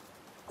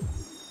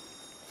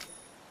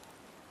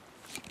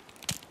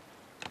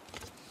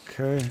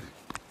 Okay.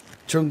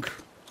 Chunk.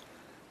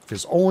 If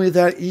it's only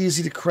that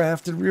easy to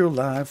craft in real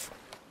life.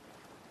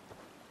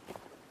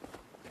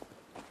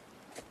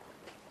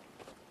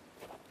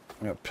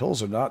 Yeah,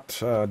 pills are not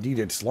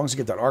needed. As long as you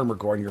get that armor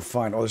going, you're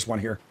fine. Oh, there's one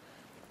here.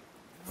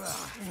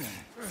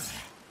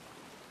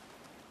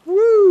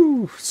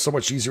 Woo! So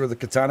much easier with the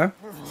katana.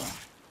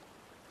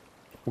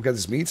 We'll get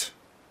this meat.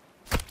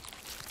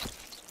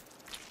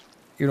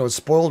 You know, it's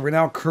spoiled right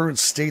now. Current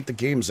state the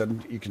game's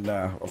in. You can,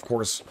 of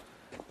course,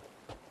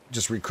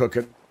 just recook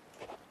it.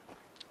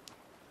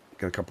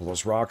 Got a couple of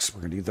those rocks.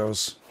 We're going to need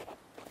those.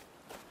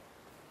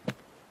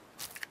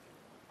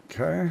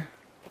 Okay.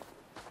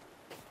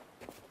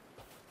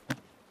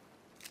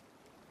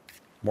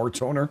 More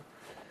toner.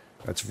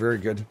 That's very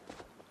good.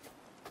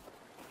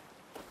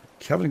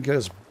 Kevin, get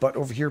his butt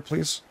over here,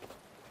 please.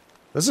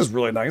 This is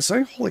really nice,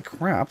 eh? Holy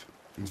crap.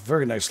 It's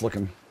very nice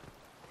looking.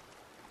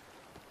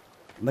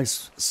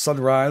 Nice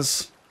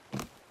sunrise.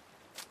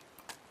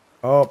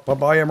 Oh,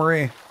 bye-bye,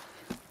 Emery.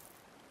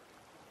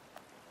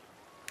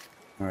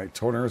 Alright,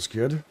 toner is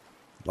good.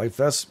 Life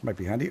vest might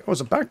be handy. Oh,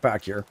 there's a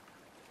backpack here.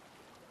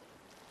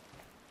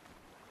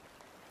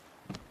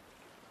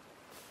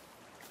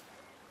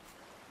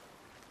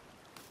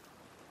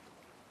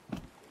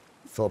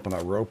 Fill up on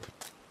that rope.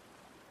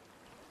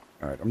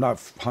 Alright, I'm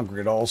not hungry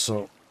at all,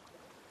 so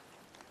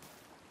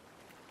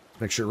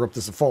make sure rope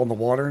doesn't fall in the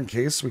water in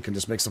case. We can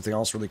just make something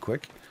else really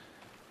quick.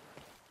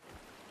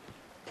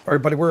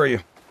 Alright, buddy, where are you?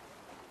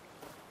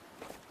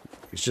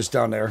 He's just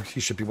down there. He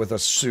should be with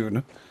us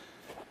soon.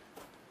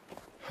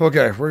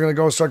 Okay, we're going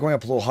to go start going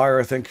up a little higher,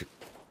 I think. It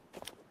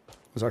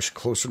was actually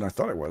closer than I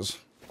thought it was.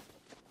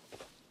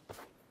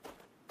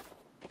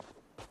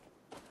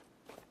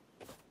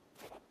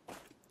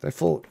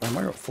 Am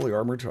I fully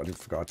armored? I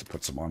forgot to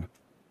put some on.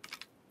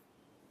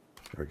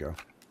 There we go.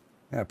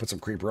 Yeah, put some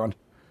creeper on.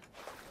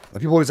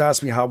 People always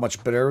ask me how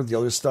much better the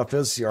other stuff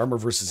is, the armor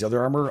versus the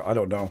other armor. I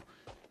don't know.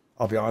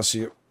 I'll be honest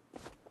with you.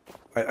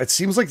 It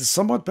seems like it's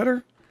somewhat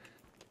better.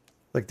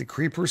 Like the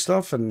creeper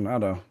stuff, and I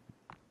don't know.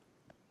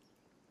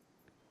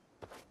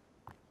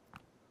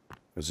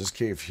 There's this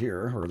cave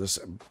here, or this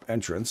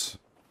entrance.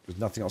 There's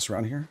nothing else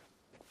around here.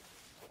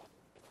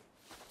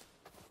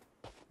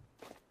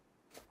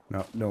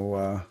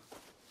 No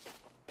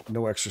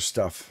extra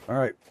stuff. All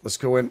right, let's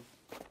go in.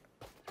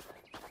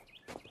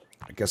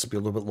 I guess it'll be a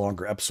little bit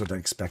longer episode than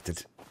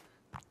expected.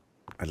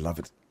 I love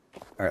it.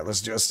 All right,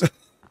 let's just...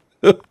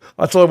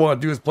 That's all I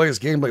want to do is play this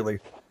game lately.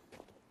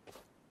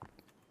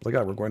 Look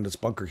at, we're going to this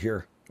bunker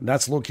here. And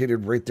that's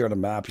located right there on the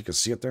map. You can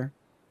see it there.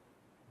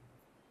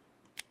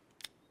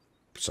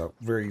 So,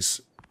 very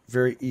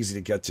easy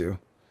to get to.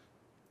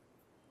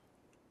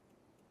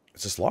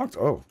 Is this locked?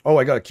 Oh,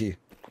 I got a key.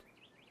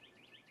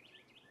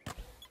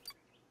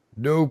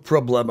 No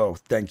problemo.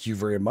 Thank you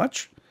very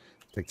much.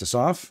 Take this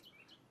off.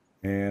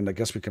 And I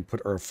guess we can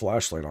put our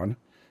flashlight on,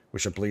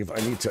 which I believe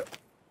I need to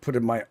put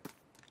in my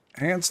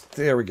hands.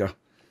 There we go.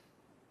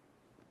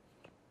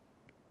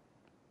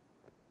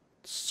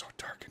 It's so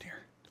dark in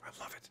here.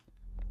 I love it.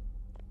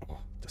 Oh,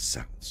 the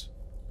sounds.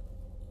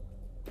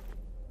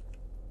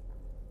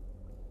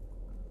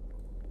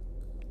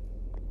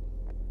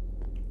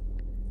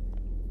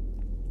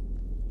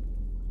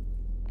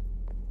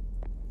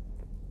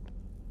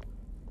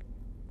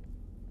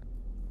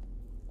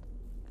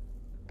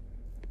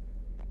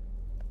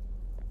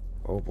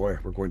 Oh boy,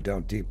 we're going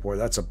down deep. Boy,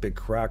 that's a big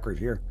crack right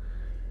here.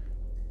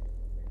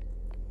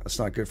 That's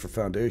not good for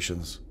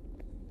foundations.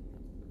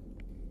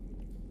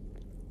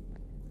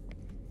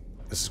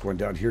 This is going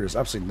down here. There's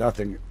absolutely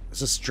nothing.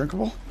 Is this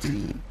drinkable?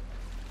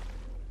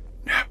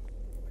 No.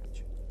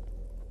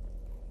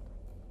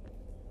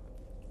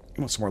 You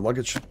want some more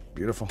luggage?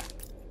 Beautiful.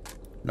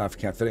 Not if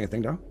you can't fit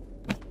anything down.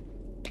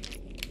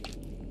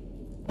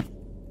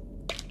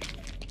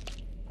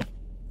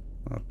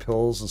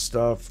 Pills and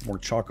stuff. More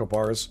chocolate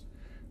bars.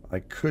 I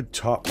could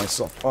top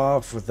myself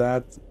off with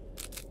that.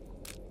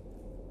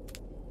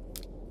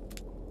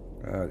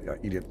 Yeah,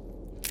 eat it.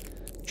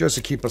 Just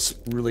to keep us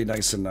really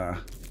nice and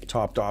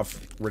topped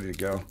off, ready to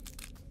go.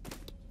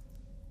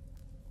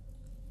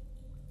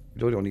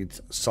 We don't need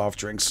soft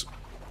drinks.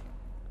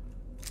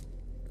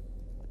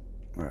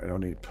 Alright, I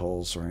don't need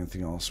pills or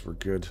anything else. We're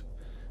good.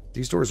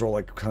 These doors are all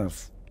like kind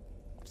of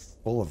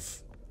full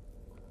of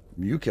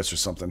mucus or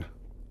something.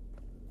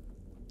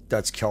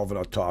 That's Kelvin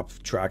up top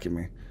tracking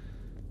me.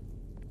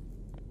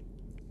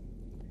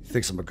 He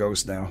thinks I'm a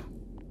ghost now.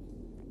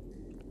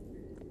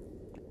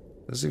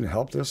 Does it even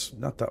help this?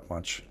 Not that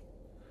much.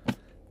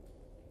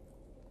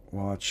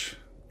 Watch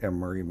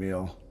Emery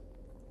meal.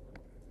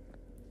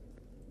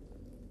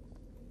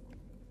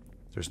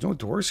 There's no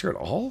doors here at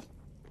all?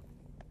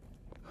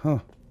 Huh.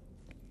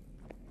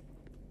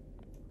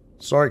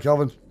 Sorry,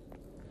 Kelvin.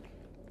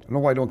 I don't know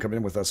why you don't come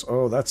in with us.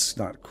 Oh, that's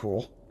not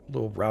cool.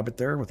 Little rabbit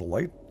there with a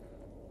light.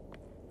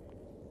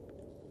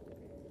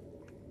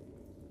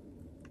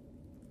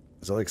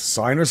 Is that like a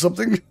sign or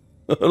something?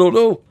 I don't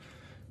know.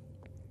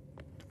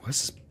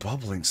 What's this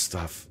bubbling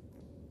stuff?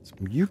 It's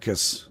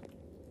mucus.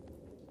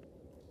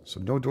 So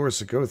no doors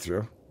to go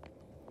through.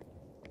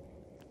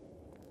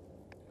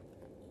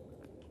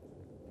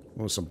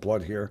 Oh, some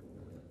blood here.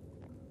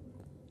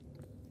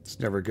 It's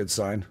never a good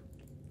sign.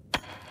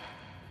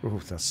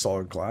 Ooh, that's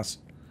solid glass.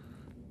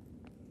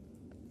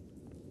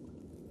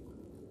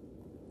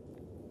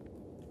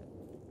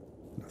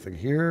 Nothing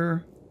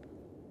here.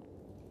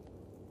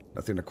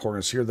 Nothing in the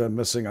corners here that I'm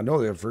missing. I know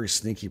they're very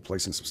sneaky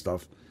placing some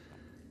stuff.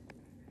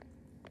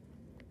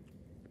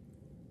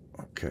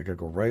 Okay, I gotta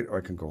go right or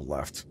I can go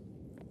left.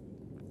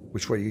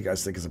 Which way do you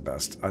guys think is the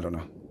best? I don't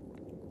know.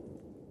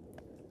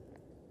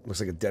 Looks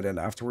like a dead end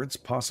afterwards,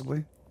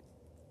 possibly.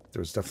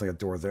 There's definitely a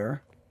door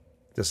there.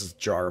 This is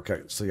jar.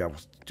 Okay, so yeah, we'll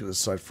do this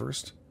side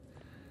first.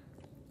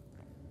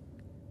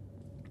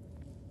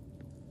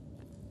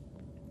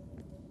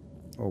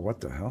 Oh,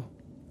 what the hell?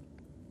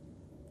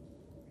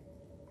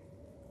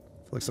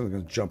 I feel like something's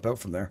going to jump out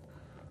from there.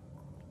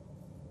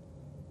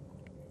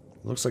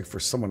 Looks like for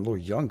someone a little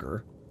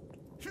younger.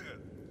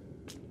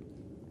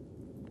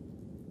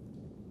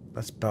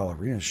 That's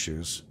ballerina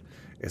shoes.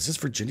 Is this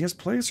Virginia's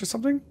place or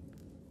something?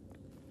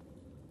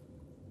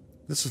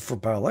 This is for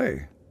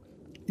ballet.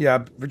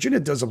 Yeah, Virginia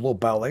does a little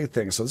ballet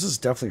thing, so this is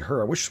definitely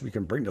her. I wish we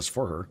can bring this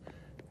for her.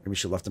 Maybe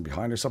she left them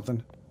behind or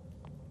something.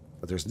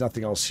 But there's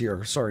nothing else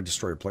here. Sorry to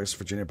destroy your place,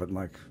 Virginia, but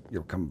like,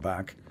 you'll come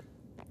back.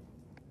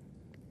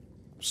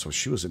 So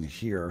she was in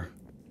here.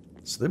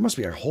 So there must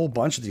be a whole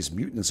bunch of these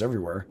mutants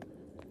everywhere.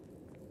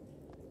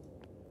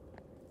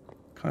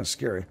 Kind of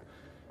scary.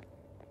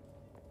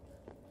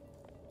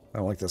 I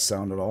don't like this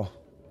sound at all.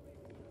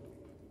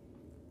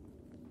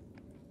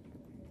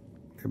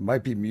 It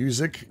might be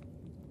music.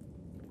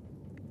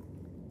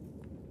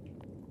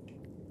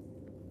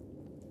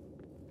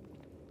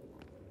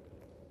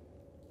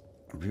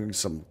 I'm hearing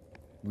some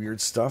weird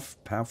stuff.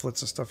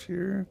 Pamphlets and stuff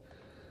here.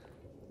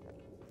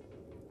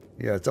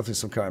 Yeah, definitely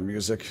some kind of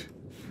music.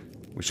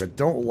 Which I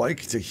don't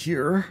like to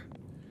hear.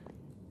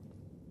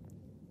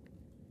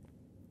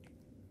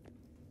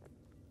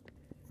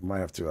 Might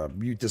have to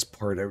mute this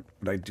part out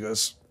when I do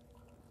this.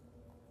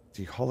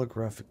 The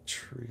holographic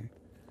tree.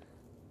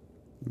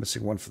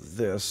 Missing one for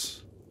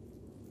this.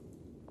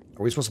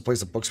 Are we supposed to place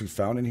the books we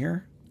found in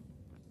here?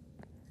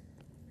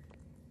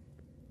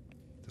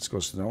 This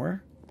goes to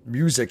nowhere.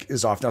 Music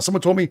is off. Now,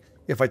 someone told me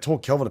if I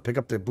told Kelvin to pick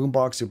up the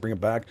boombox, he'll bring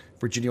it back.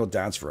 Virginia will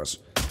dance for us.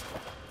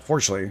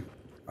 Fortunately,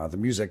 the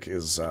music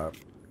is,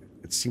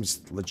 it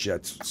seems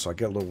legit. So I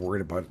get a little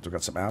worried about it. We've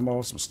got some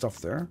ammo, some stuff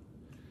there.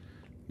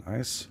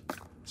 Nice.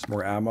 Some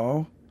more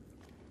ammo.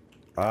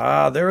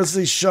 Ah, there's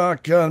the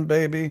shotgun,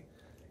 baby.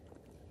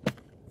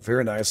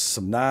 Very nice.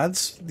 Some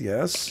nods.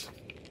 Yes.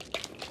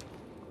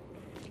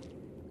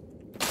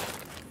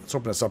 Let's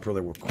open this up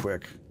really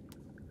quick.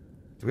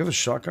 Do we have a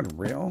shotgun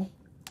rail?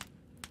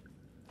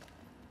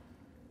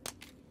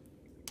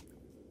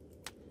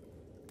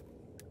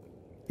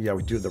 Yeah,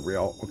 we do the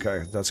rail.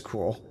 Okay, that's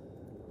cool.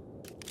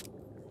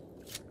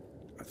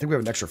 I think we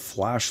have an extra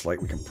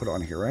flashlight we can put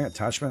on here, right?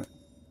 Attachment.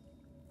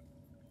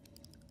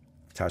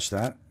 Attach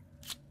that.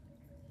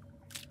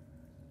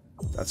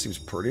 That seems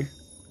pretty.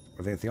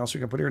 Are there anything else we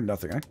can put here?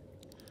 Nothing, eh?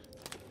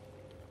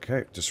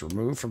 Okay, just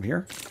remove from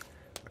here.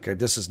 Okay,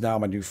 this is now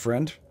my new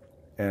friend.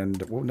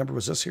 And what number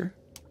was this here?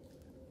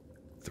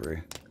 3.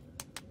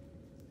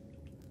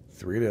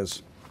 3 it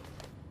is.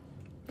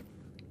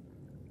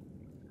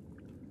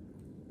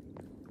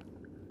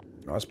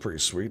 Oh, that's pretty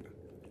sweet.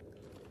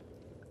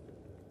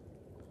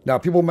 Now,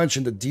 people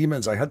mentioned the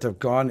demons. I had to have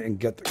gone and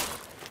get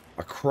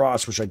a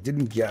cross, which I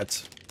didn't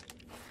get.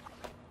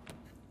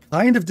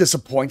 Kind of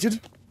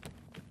disappointed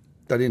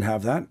that I didn't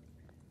have that.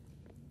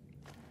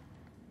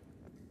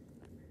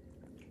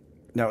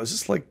 Now, is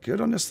this, like, good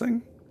on this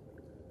thing?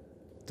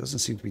 Doesn't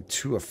seem to be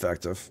too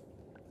effective.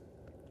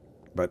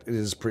 But it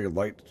is pretty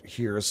light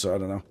here, so I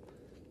don't know.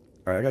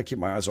 Alright, I gotta keep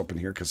my eyes open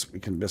here, because we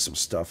can miss some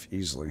stuff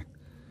easily.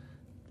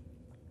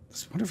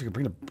 I wonder if we can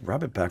bring the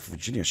rabbit back for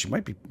Virginia. She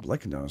might be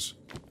liking those.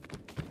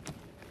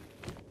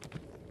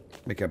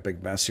 Making a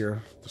big mess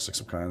here. Looks like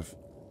some kind of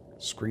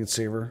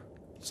screensaver.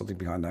 Something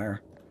behind there.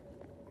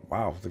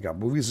 Wow, they got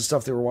movies and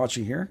stuff they were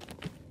watching here.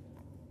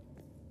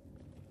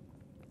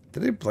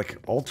 Did they, like,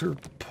 alter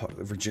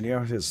Virginia,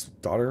 his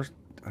daughter?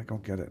 I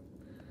don't get it.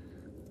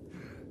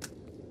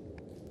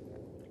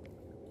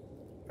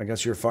 I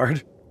guess you're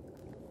fired.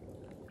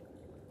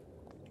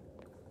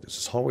 There's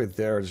this hallway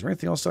there. Is there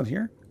anything else down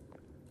here?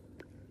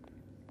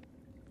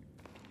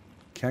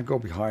 Can't go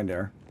behind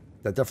there.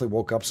 That definitely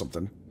woke up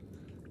something.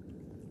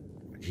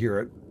 I hear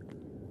it.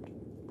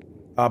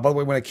 By the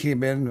way, when I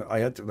came in, I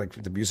had to,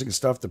 like, the music and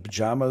stuff, the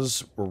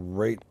pajamas were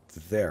right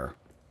there.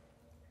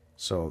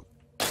 So,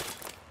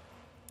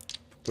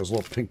 those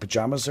little pink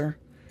pajamas there.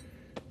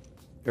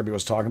 Everybody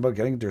was talking about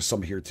getting. There's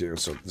some here too,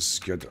 so this is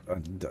good.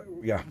 And,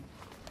 yeah,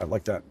 I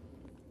like that.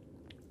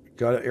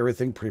 Got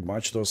everything, pretty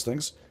much, those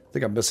things. I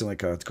think I'm missing, like,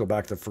 to go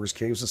back to the first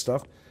caves and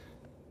stuff.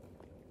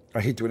 I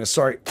hate doing this.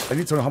 Sorry, I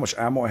need to know how much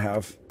ammo I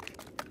have.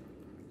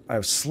 I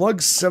have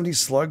slugs, 70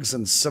 slugs,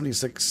 and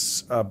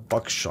 76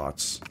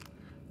 buckshots.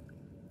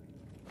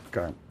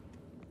 Okay.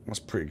 That's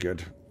pretty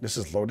good. This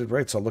is loaded,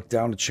 right? So I'll look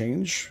down to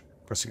change.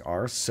 Pressing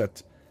R.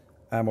 Set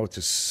ammo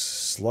to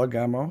slug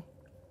ammo.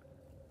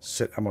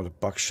 Set ammo to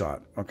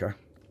buckshot. Okay.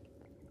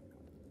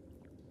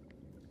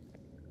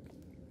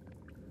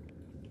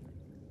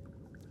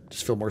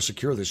 Just feel more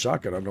secure with the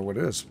shotgun. I don't know what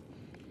it is.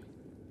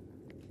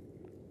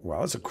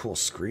 Wow, that's a cool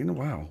screen.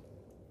 Wow.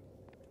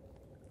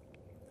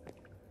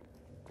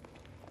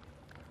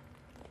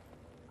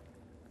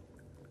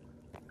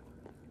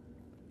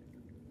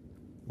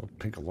 Little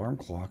pink alarm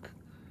clock.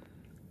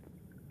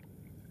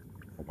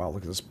 Oh, wow,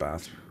 look at this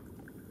bath.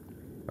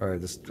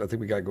 Alright, I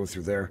think we gotta go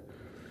through there.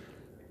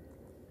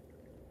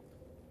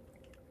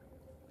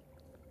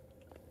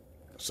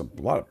 There's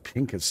a lot of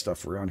pink and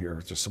stuff around here.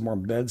 There's some more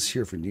meds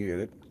here if we needed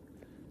it.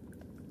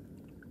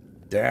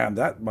 Damn,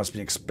 that must be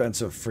an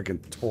expensive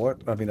freaking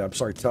toilet. I mean, I'm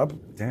sorry, tub.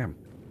 Damn.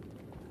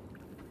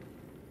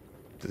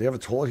 Did they have a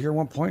toilet here at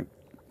one point?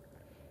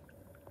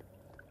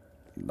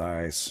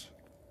 Nice.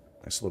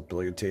 Nice little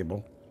billiard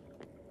table.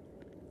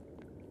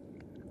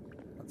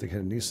 I think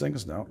hitting these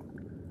things now.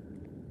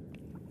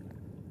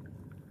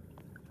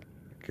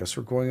 Guess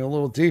we're going a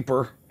little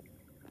deeper.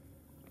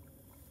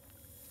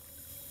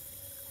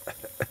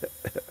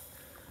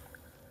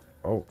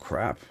 Oh,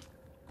 crap.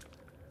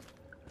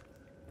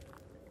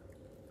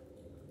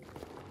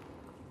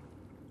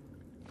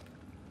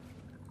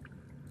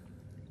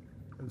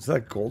 Is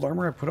that gold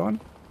armor I put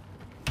on?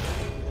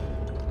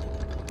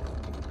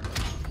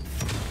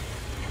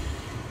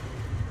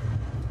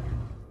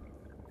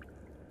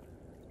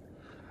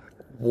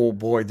 Oh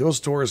boy,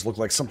 those doors look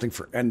like something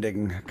for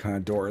ending kind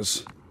of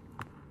doors.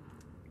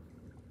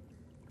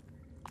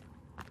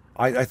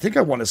 I think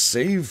I want to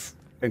save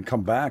and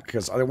come back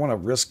because I don't want to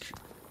risk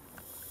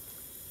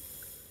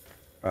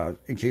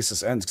in case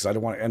this ends, because I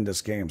don't want to end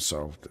this game.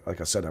 So, like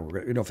I said,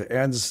 you know, if it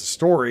ends the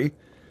story,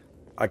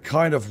 I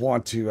kind of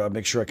want to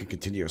make sure I can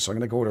continue. So I'm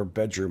going to go to our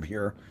bedroom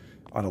here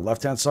on the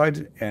left-hand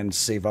side and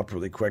save up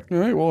really quick. All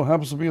right, well, it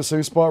happens to be a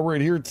safe spot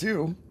right here,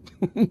 too.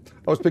 I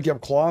was picking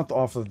up cloth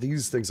off of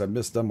these things. I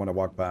missed them when I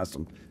walked past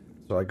them.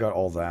 So I got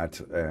all that,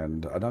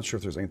 and I'm not sure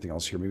if there's anything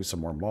else here. Maybe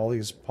some more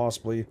mollies,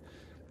 possibly.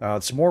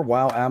 Some more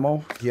WoW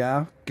ammo.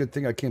 Yeah, good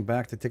thing I came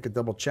back to take a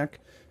double check.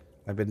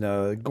 I've been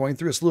going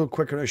through this a little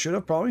quicker than I should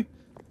have, probably.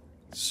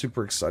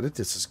 Super excited.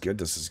 This is good.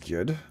 This is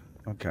good.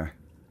 Okay.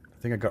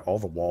 I think I got all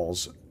the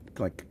walls.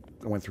 Like,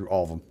 I went through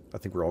all of them. I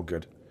think we're all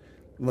good.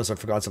 Unless I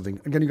forgot something.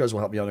 Again, you guys will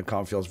help me out in the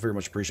comment fields. Very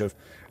much appreciative.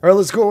 All right,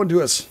 let's go and do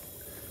this.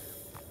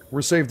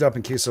 We're saved up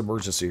in case of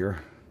emergency here.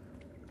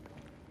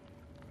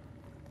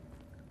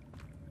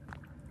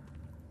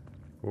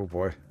 Oh,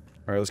 boy. All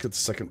right, let's get the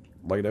second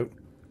light out.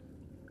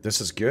 This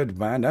is good,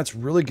 man. That's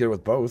really good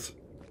with both.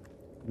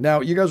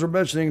 Now, you guys were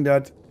mentioning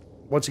that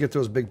once you get to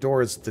those big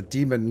doors, the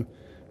demon,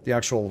 the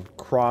actual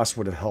cross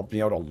would have helped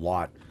me out a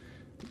lot.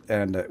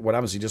 And what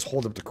happens, you just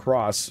hold up the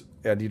cross,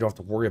 and you don't have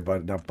to worry about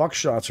it. Now,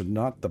 buckshots are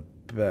not the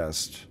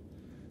best.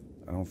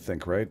 I don't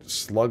think, right?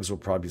 Slugs will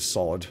probably be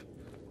solid.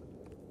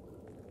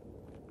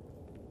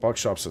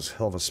 Buckshots is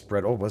hell of a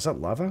spread. Oh, was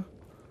that lava?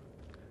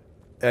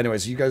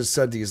 Anyways, you guys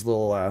said these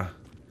little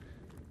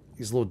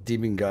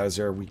demon guys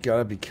there, we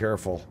gotta be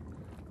careful.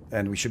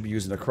 And we should be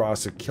using the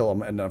cross to kill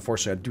them. And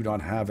unfortunately, I do not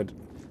have it.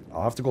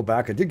 I'll have to go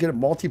back. I did get it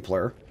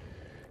multiplayer.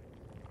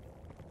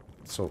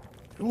 So,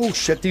 oh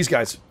shit, these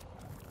guys.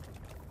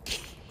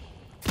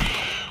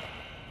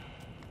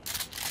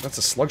 That's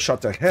a slug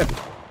shot to the head.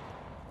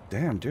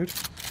 Damn, dude.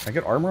 Can I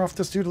get armor off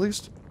this dude at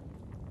least?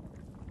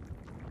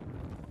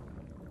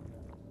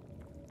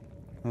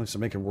 At least to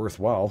make it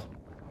worthwhile.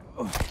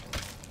 Oh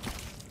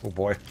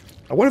boy.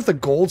 I wonder if the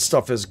gold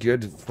stuff is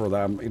good for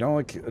them. You know,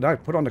 like, and I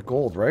put on the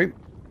gold, right?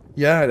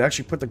 Yeah, it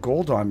actually put the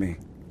gold on me.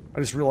 I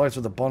just realized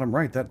at the bottom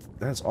right,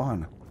 that's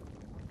on.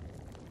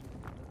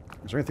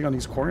 Is there anything on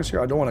these corners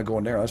here? I don't want to go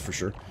in there, that's for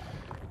sure.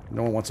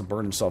 No one wants to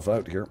burn himself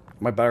out here.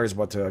 My battery's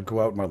about to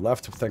go out on my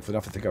left. Thankfully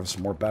enough, I think I have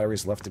some more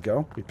batteries left to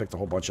go. We picked a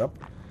whole bunch up.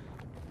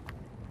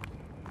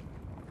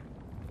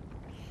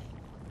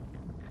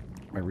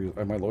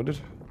 Am I loaded?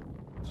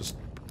 Just...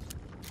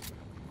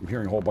 I'm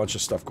hearing a whole bunch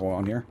of stuff going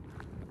on here.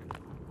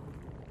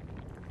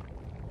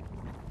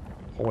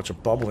 A whole bunch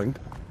of bubbling.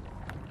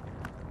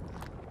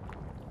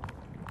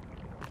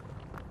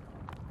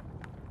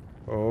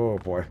 Oh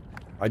boy.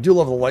 I do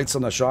love the lights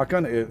on the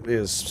shotgun. It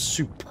is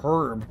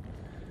superb.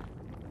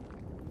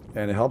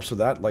 And it helps with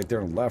that light there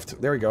on the left.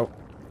 There we go.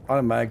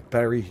 Automatic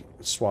battery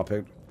swap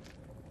out.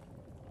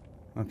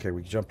 Okay,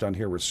 we jump down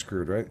here. We're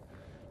screwed, right?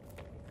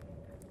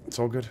 It's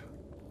all good.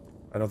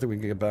 I don't think we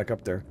can get back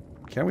up there.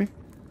 Can we?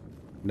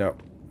 No.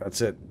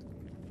 That's it.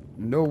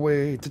 No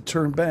way to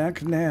turn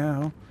back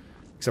now.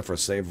 Except for a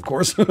save, of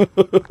course.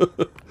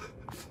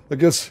 I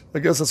guess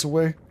that's a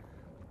way.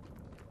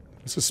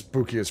 This is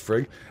spooky as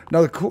frig.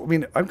 Now, I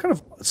mean, I'm kind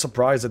of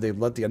surprised that they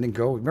let the ending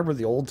go. Remember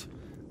the old,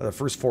 the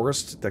first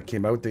forest that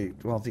came out?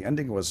 Well, the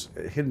ending was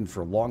hidden for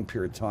a long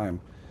period of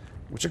time,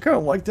 which I kind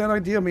of like that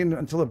idea. I mean,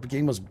 until the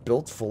game was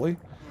built fully.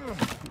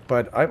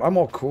 But I'm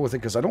all cool with it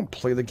because I don't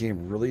play the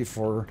game really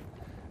for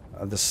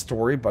the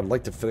story, but I'd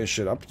like to finish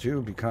it up too.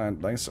 It'd be kind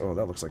of nice. Oh,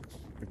 that looks like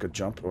a good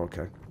jump. Oh,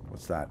 okay,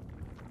 what's that?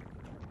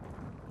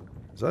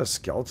 Is that a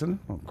skeleton?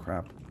 Oh,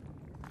 crap.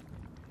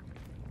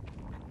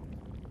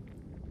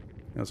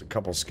 There's a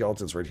couple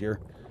skeletons right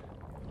here.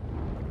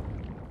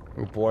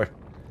 Oh, boy.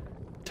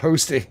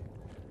 Toasty.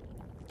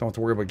 Don't have to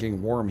worry about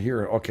getting warm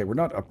here. Okay, we're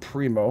not a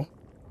primo.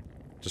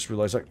 Just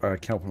realized I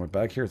can't open my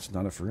bag here. It's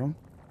not enough room.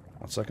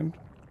 1 second.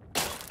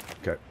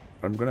 Okay.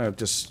 I'm going to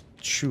just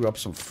chew up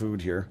some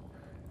food here.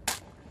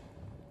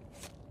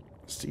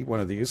 Let's eat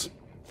one of these.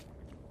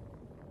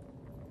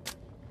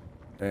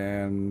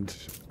 And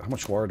how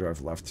much water do I have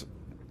left?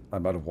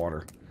 I'm out of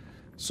water.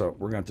 So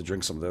we're going to have to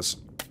drink some of this.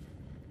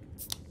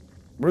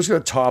 We're just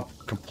going to top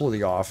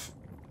completely off.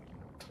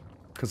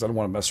 Because I don't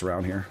want to mess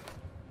around here.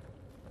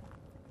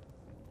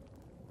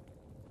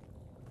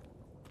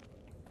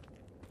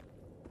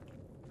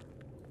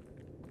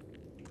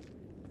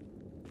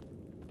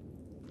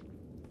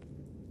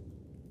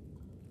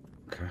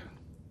 Okay.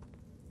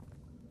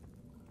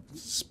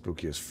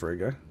 Spooky as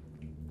frig, eh?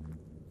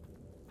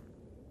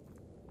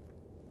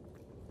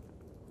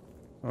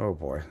 Oh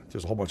boy,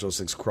 there's a whole bunch of those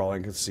things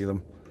crawling. I can see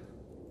them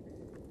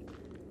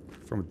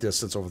from a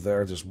distance over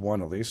there. There's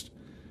one at least.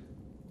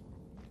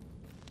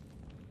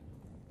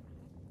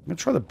 I'm gonna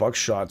try the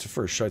buckshot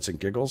for shites and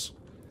giggles.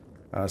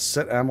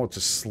 Set ammo to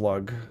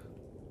slug.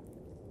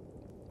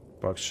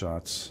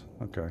 Buckshots.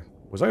 Okay.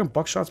 Was I on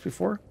buckshots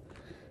before?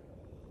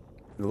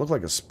 It looked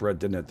like a spread,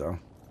 didn't it, though?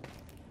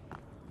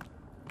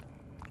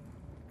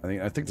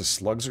 I think the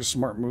slugs are a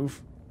smart move.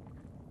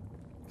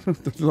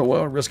 No, I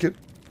don't risk it.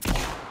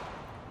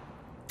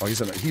 Oh,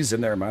 he's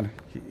in there, man.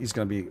 He's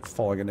gonna be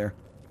falling in there.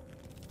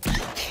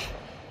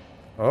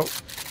 Oh.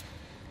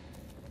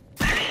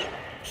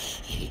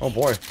 Oh,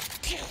 boy.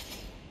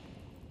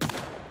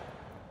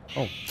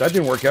 Oh, that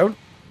didn't work out.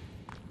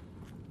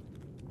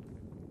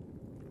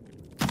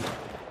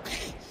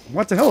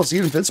 What the hell? Is he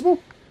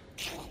invincible?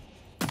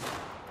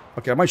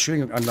 Okay, am I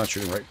shooting? I'm not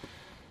shooting right.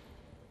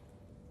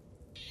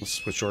 Let's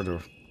switch over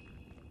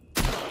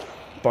to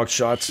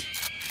buckshots.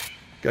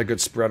 Got a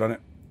good spread on it.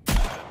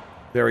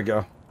 There we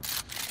go.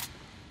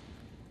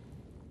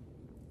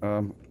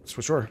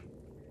 Switch over.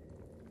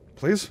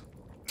 Please?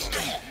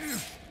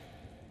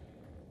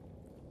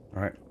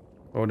 Alright.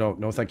 Oh, no.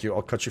 No, thank you.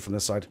 I'll cut you from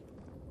this side.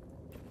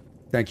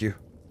 Thank you.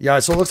 Yeah,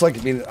 so it looks like,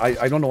 I mean,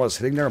 I don't know what's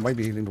hitting there. It might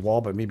be hitting the wall,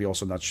 but maybe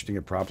also not shooting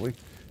it properly.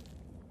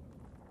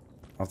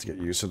 I'll have to get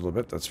used to it a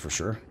little bit, that's for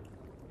sure.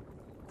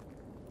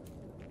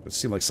 It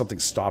seemed like something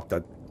stopped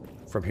that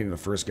from hitting the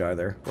first guy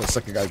there. Well, the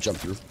second guy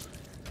jumped through.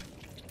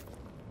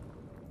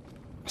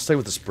 I'll stay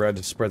with the spread.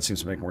 The spread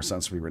seems to make more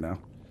sense to me right now.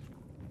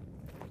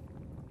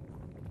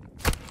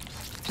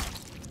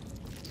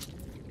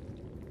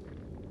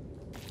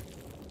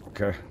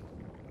 Okay.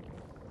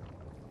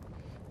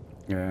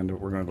 And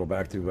we're going to go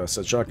back to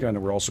set shotgun,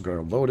 and we're also going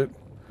to load it.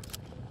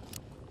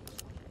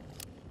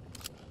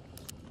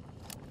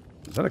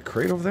 Is that a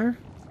crate over there?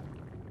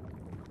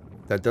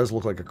 That does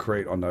look like a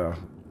crate on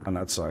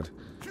that side.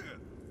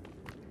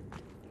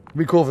 It'd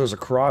be cool if there was a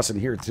cross in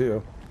here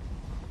too.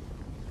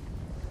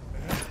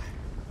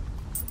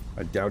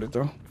 I doubt it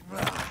though.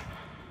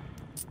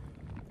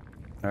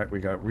 Alright, we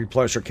got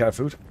replenish our cat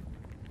food.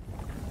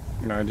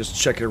 And just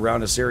checking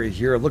around this area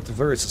here. It looked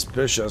very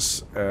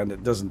suspicious, and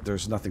it doesn't.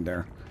 There's nothing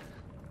there.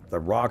 The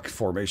rock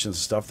formations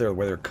and stuff there, the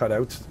way they're cut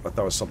out, I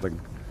thought was something,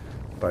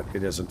 but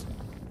it isn't.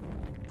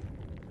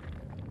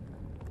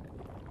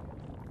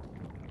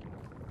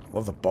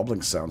 Love the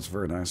bubbling sounds,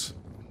 very nice.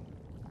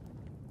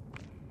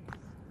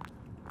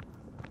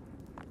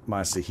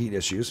 Minus the heat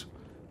issues.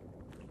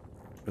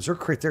 Is there a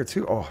crate there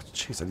too? Oh,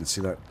 jeez, I didn't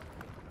see that.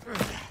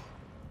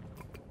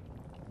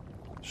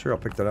 Sure, I'll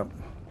pick that up.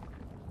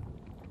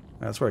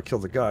 That's where I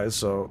killed the guys,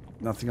 so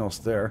nothing else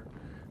there.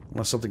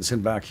 Unless something's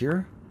hidden back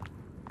here.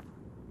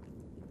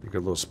 Be a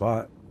good little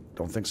spot.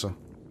 Don't think so.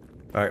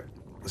 Alright,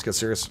 let's get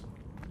serious.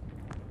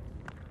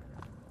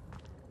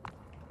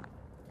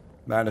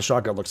 Man, the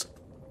shotgun looks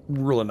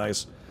really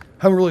nice.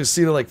 Haven't really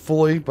seen it like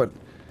fully, but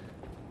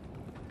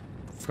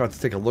forgot to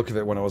take a look at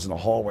it when I was in the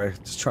hallway.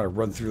 Just trying to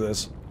run through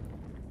this.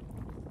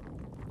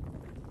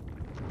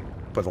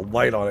 But the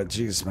light on it,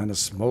 jeez, man, the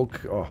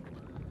smoke. Oh,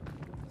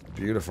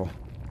 beautiful.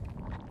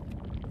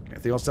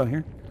 Anything else down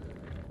here?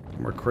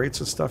 More crates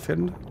and stuff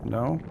hidden?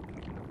 No?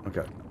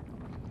 Okay.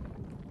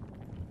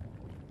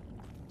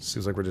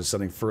 Seems like we're just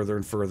sending further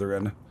and further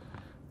in.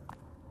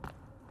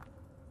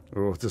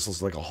 Oh, this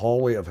looks like a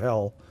hallway of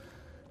hell.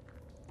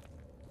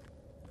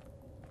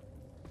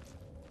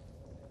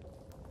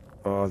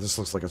 Oh, this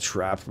looks like a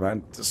trap,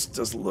 man. This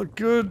doesn't look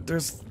good.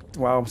 There's...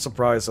 Wow, I'm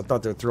surprised. I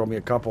thought they'd throw me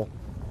a couple.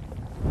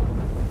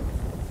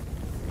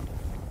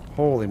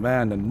 Holy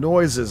man, the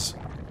noises.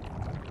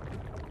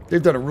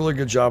 They've done a really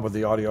good job with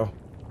the audio.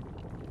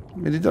 I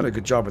mean, they've done a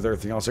good job with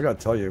everything else. I gotta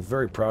tell you,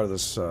 very proud of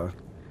this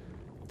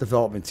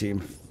development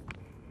team.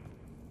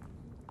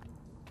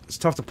 It's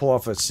tough to pull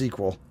off a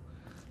sequel.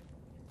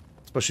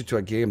 Especially to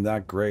a game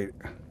that great.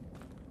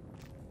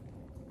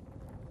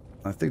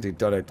 I think they've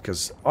done it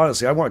because,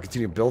 honestly, I want to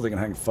continue building and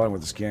having fun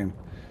with this game.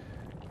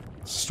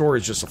 The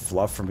story's just a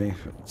fluff for me.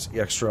 It's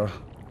extra.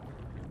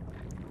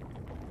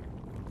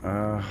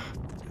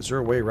 Is there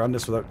a way around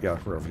this without... Yeah,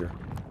 we're over here.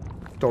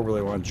 Don't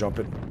really want to jump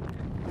it.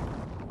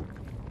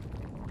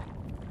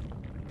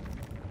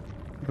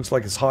 Looks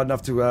like it's hot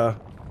enough to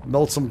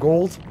melt some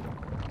gold.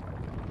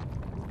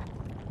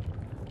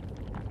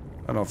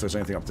 I don't know if there's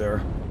anything up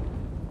there.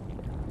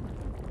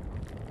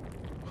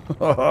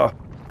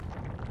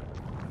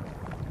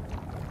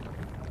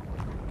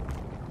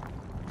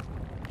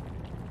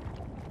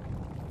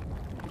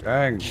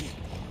 Dang.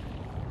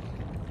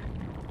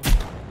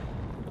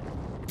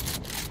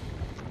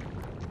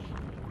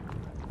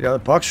 Yeah, the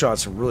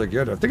buckshots are really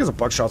good. I think it's the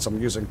buckshots I'm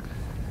using.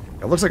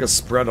 It looks like a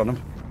spread on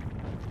them.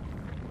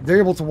 They're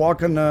able to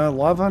walk on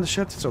lava and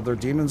shit, so they're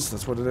demons.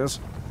 That's what it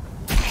is.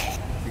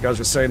 You guys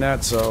were saying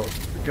that, so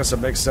I guess it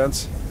makes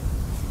sense.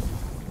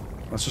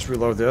 Let's just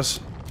reload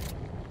this.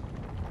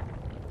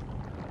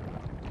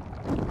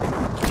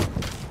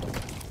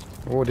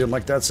 Oh, I didn't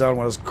like that sound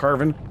when I was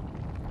carving.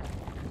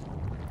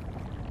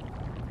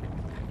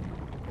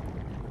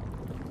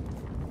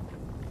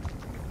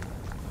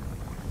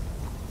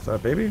 Is that a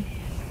baby?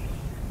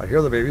 I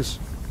hear the babies.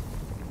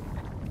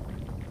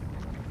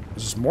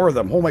 There's just more of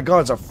them. Oh my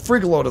god, it's a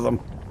frig load of them.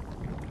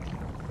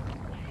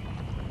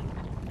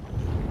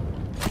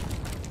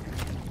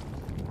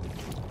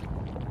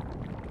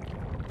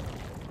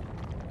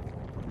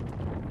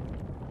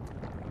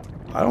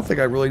 I don't think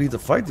I really need to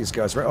fight these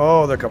guys, right?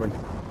 Oh, they're coming.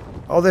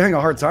 Oh, they hang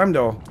a hard time,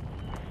 though.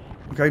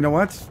 Okay, you know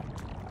what?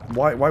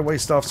 Why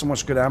waste off so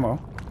much good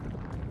ammo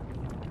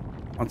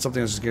on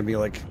something that's just gonna be,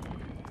 like,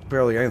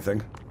 barely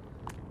anything?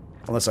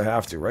 Unless I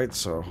have to, right?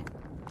 So,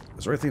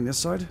 is there anything on this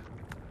side?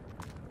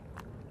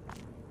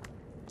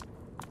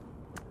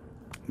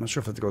 I'm not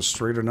sure if I have to go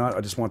straight or not.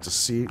 I just want to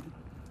see.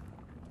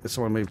 This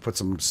one maybe put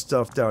some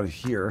stuff down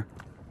here.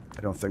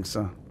 I don't think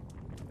so.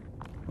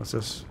 What's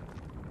this?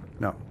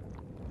 No.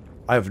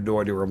 I have no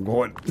idea where I'm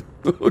going.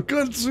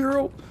 Gun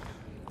zero.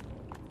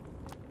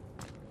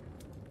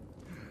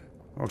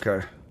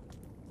 Okay.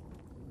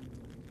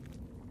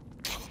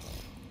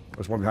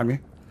 There's one behind me.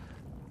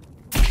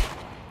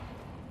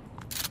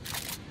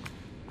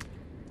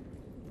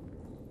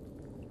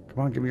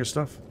 Come on, give me your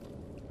stuff.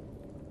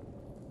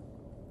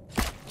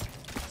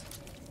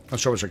 Not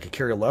sure which I could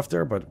carry left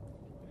there, but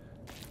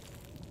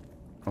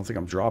I don't think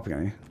I'm dropping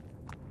any.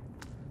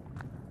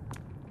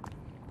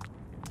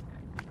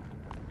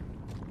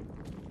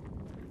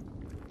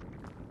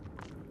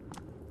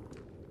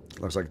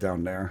 Looks like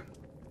down there.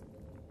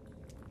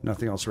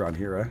 Nothing else around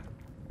here, eh?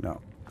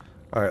 No.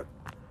 Alright.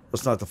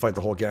 Let's not have to fight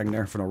the whole gang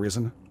there for no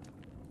reason.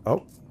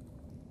 Oh.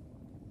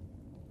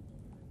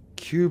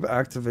 Cube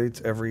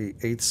activates every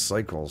 8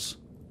 cycles.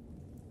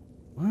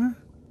 What?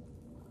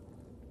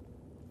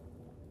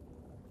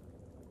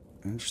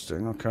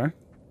 Interesting, okay.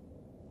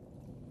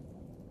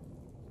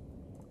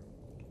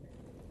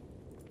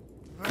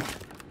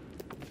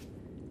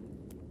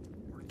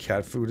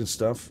 Cat food and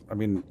stuff. I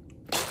mean,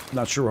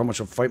 not sure how much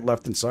of a fight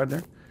left inside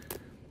there.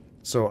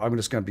 So I'm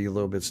just going to be a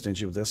little bit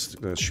stingy with this.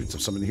 I'm going to shoot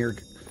some in here.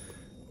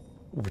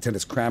 We'll pretend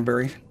it's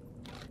cranberry. It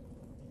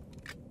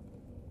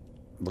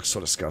looks so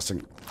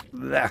disgusting.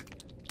 Blah.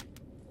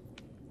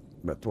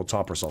 But we'll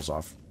top ourselves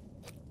off.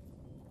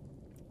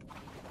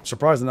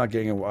 Surprised I'm not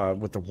getting,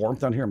 with the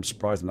warmth down here, I'm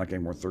surprised I'm not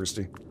getting more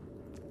thirsty.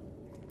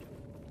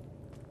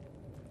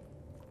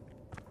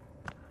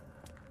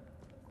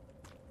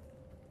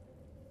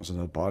 There's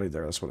another body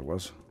there, that's what it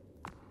was.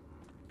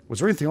 Was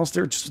there anything else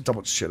there? Just a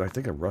double shit. I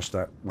think I rushed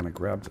that when I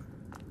grabbed it.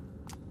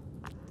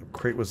 The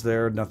crate was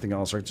there, nothing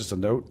else, right? Just a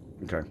note?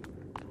 Okay.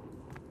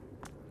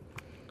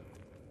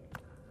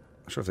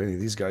 Not sure if any of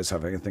these guys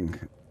have anything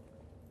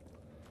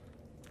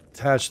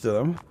attached to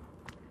them.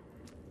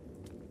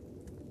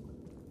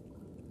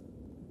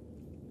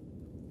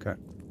 Okay.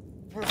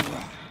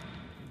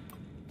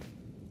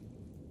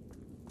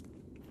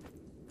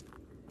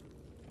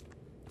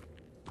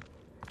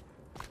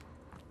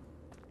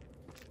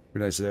 Be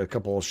nice to have a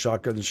couple of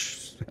shotgun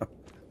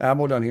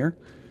ammo down here.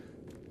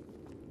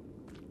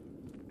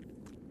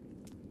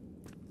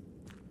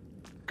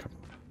 Come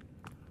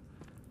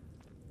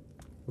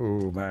on.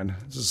 Oh man,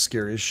 this is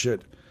scary as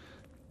shit.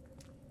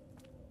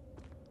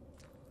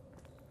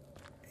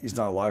 He's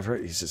not alive,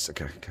 right? He's just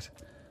okay. Good.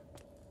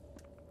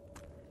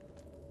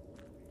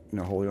 You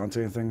know, holding on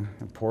to anything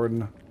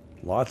important.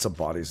 Lots of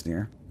bodies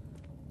near.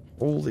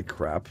 Holy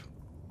crap.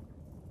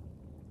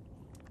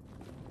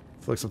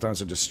 I feel like sometimes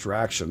they're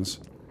distractions.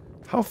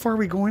 How far are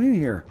we going in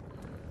here?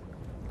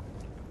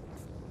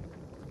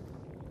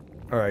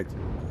 Alright.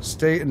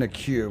 Stay in the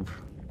cube.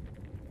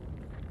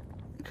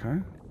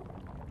 Okay.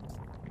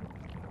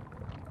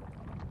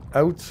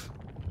 Out.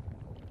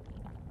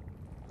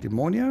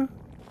 Demonia?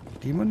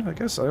 Demon, I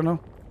guess? I don't know.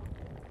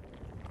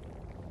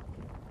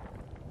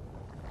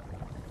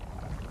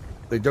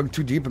 They dug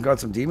too deep and got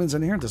some demons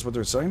in here? That's what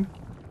they're saying?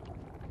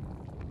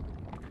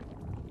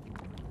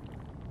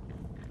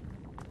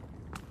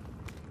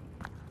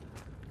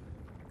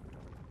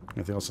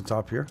 Anything else on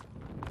top here?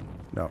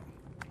 No.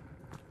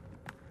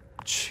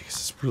 Jeez,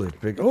 it's really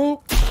big.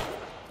 Oh!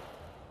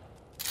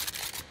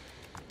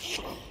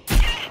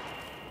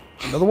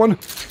 Another one?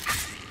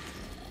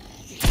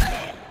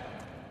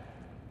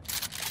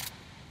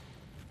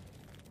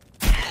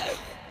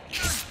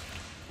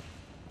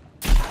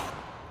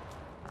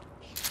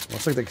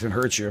 Looks like they can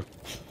hurt you.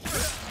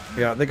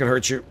 Yeah, they can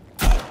hurt you.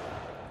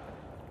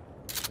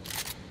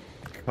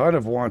 Kind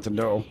of want to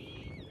know.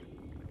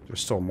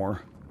 There's still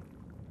more.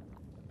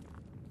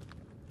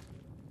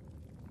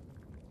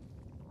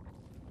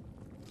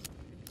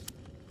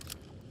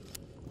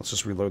 Let's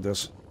just reload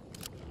this. It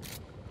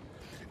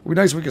would be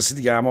nice if we could see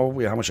the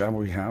ammo, how much ammo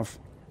we have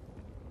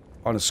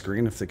on the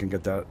screen, if they can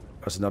get that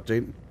as an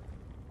update.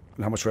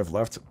 And how much we have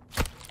left.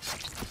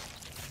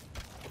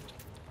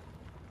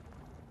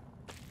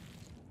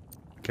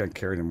 Can't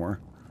carry anymore.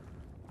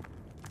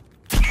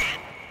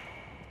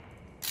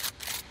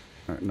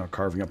 Alright, not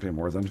carving up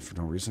anymore then, for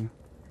no reason.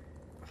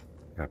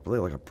 Yeah, I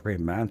believe like a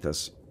praying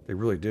mantis. They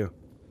really do.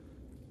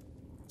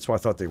 That's why I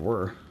thought they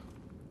were.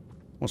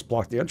 Almost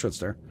blocked the entrance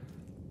there.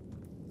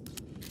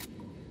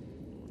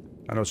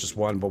 I know it's just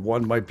one, but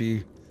one might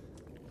be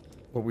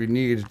what we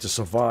need to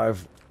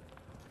survive.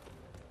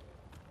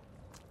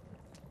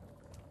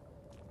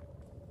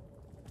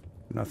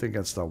 Nothing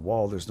against that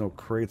wall. There's no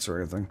crates or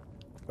anything.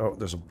 Oh,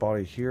 there's a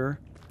body here.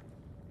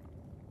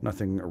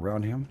 Nothing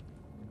around him.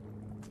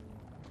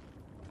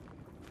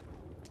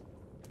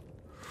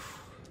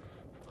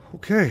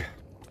 Okay.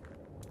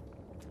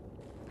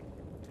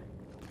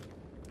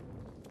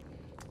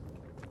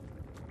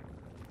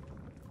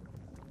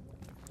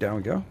 Down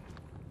we go.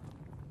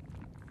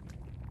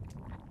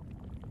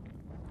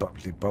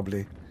 Bubbly,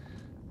 bubbly.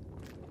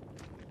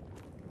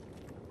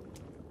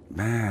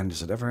 Man,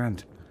 does it ever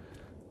end?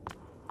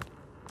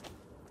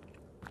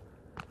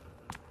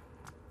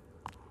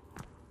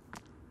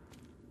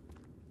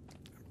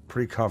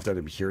 Pretty confident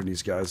I'd be hearing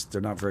these guys.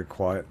 They're not very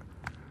quiet.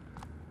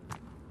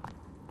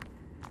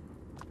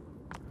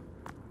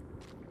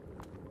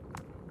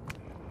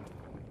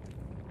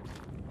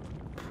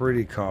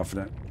 Pretty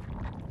confident.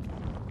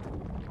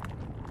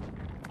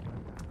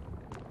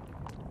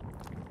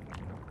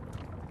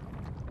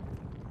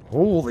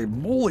 Holy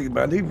moly,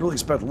 man. They really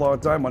spent a lot of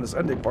time on this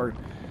ending part.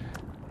 The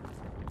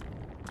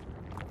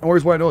only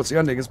reason why I know it's the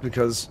ending is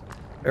because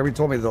everybody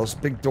told me those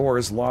big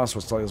doors, Lost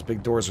was telling me those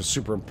big doors are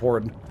super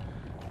important.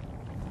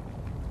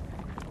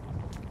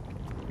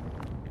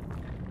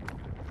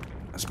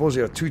 I suppose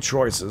you have two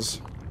choices.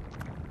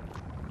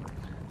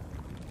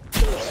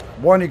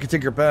 One, you can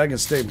take your bag and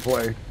stay and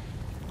play.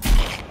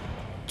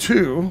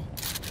 Two,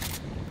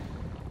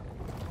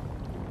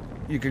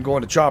 you can go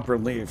on the chopper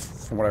and leave,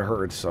 from what I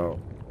heard, so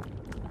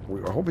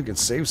I hope we can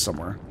save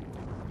somewhere.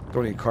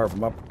 Don't need to carve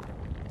them up.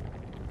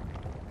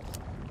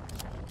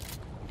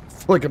 I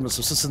feel like I'm in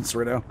subsistence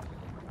right now.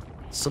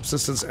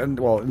 Subsistence and,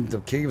 well, in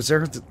the caves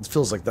there, it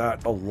feels like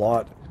that a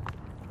lot.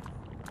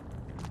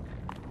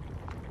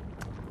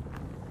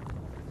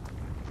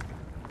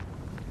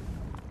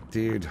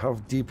 Dude, how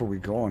deep are we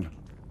going?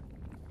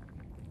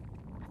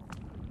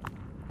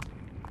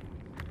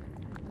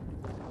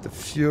 The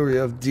fury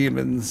of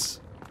demons.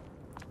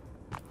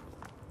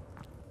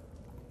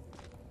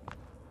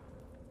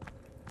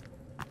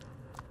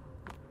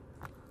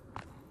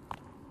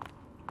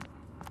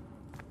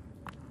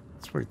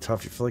 It's pretty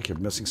tough. You feel like you're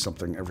missing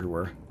something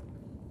everywhere.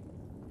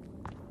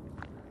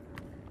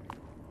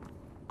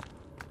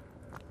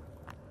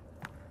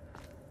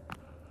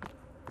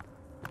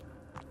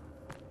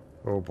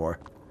 Oh boy.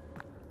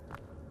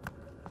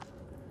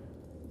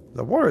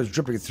 The water is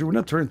dripping through.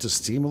 Wouldn't it turn into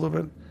steam a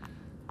little bit?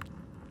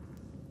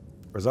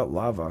 Or is that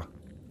lava?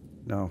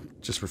 No,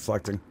 just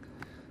reflecting.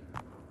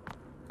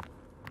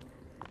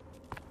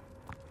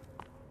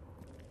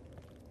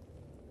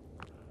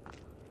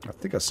 I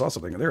think I saw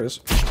something. There it is.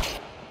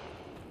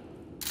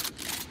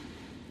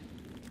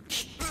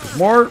 There's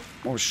more.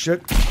 Oh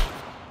shit.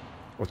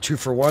 Well, 2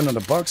 for 1 on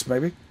the bucks,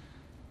 maybe.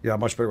 Yeah,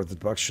 much better with the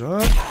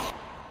buckshot.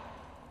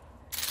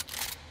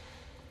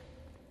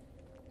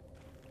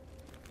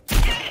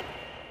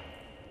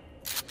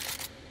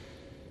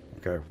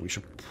 Okay, we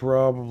should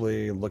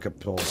probably look at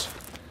pills.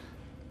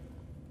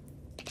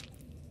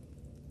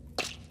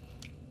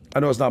 I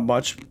know it's not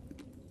much.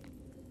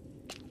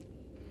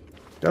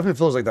 Definitely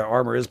feels like that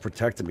armor is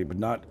protecting me, but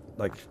not,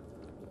 like,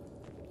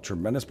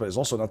 tremendous, but it's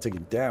also not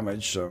taking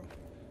damage, so...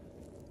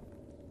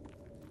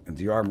 And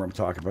the armor I'm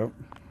talking about.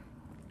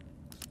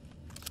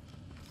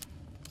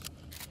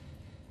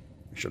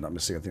 Make sure I'm not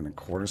missing anything in the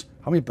corners.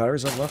 How many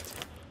batteries have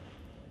left?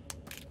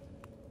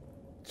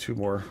 2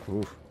 more.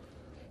 Ooh.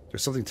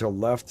 There's something to the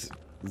left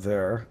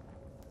there.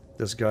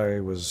 This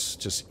guy was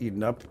just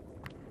eaten up.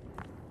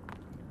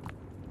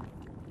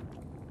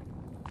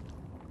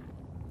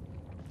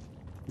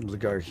 There's a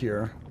guy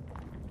here.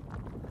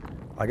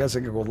 I guess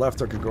I could go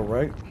left or I could go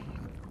right.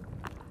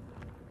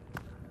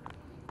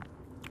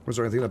 Was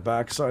there anything on the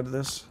back side of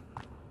this?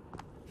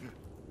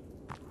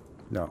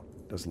 No,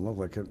 doesn't look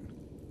like it.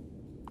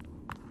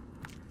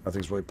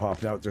 Nothing's really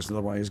popping out. There's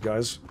another one of these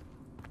guys.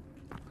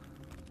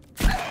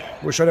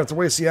 Wish I'd have to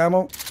waste the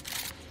ammo.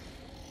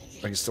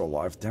 I think he's still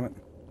alive, damn it.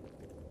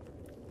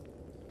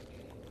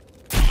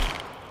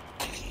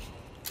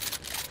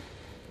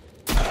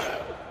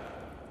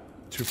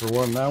 Two for 1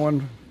 on that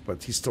one,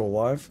 but he's still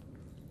alive.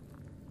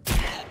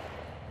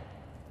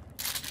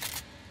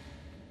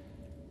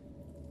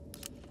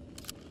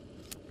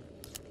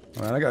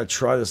 Man, I gotta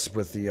try this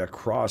with the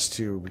cross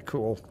too. It'd be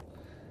cool.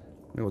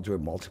 Maybe we'll do a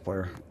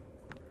multiplayer.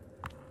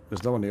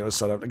 There's no one on the other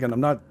side. Again, I'm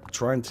not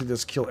trying to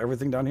just kill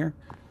everything down here.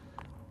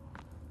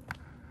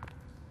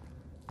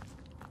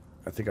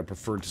 I think I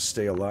prefer to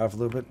stay alive a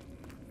little bit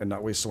and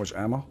not waste so much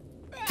ammo.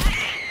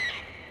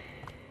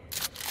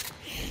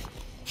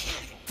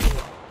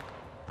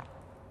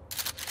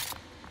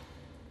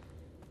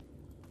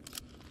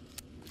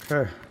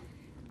 Okay.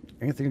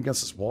 Anything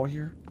against this wall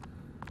here?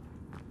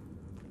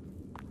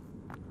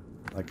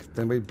 Like,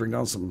 then we bring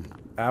down some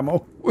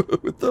ammo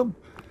with them.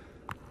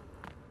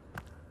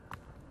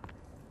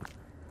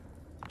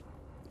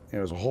 Yeah,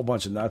 there's a whole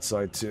bunch on that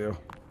side, too.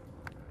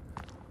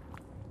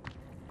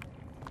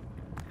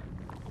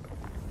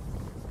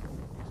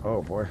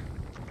 Oh, boy.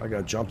 I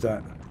gotta jump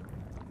that.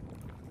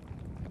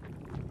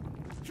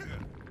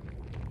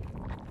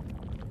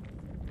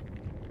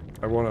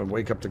 I want to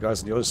wake up the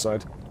guys on the other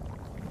side.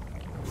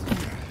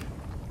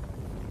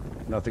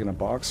 Nothing in a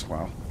box?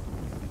 Wow.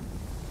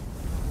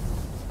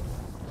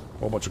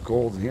 Whole bunch of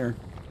gold in here.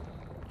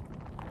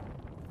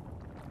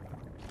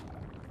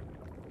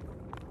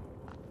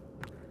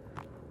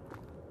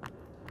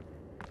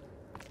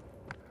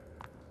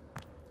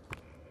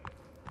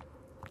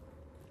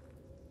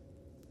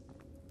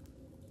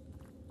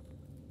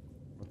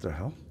 What the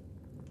hell?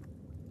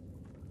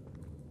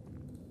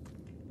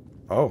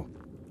 Oh.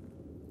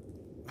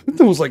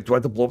 I was like, do I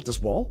have to blow up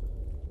this wall?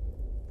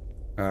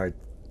 Alright.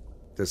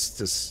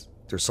 There's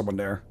someone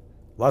there.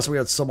 Last we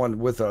had someone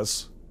with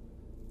us.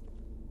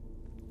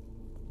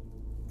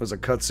 It was a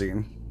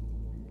cutscene.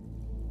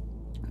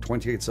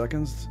 28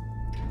 seconds.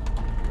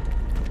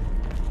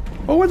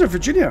 Oh, went to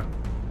Virginia.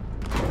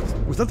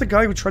 Was that the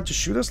guy who tried to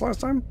shoot us last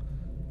time?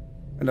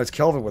 And that's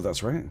Kelvin with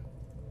us, right?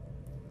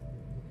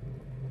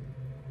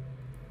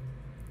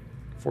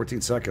 14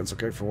 seconds.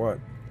 Okay, for what?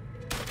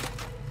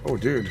 Oh,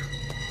 dude.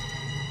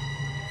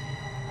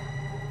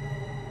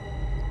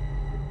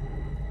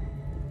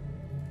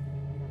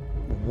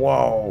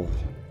 Whoa.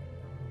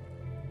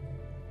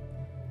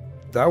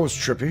 That was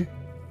trippy.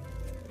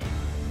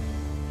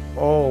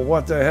 Oh,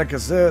 what the heck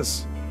is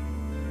this?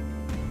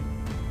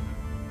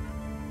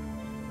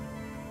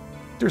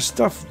 There's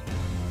stuff...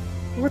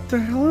 What the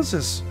hell is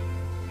this?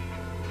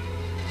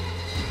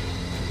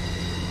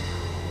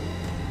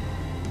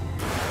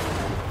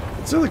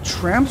 Is there like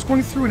trams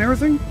going through and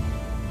everything?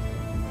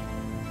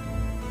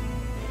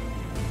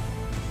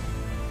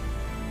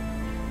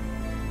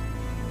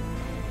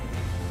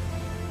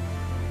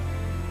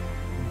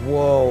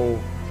 Whoa.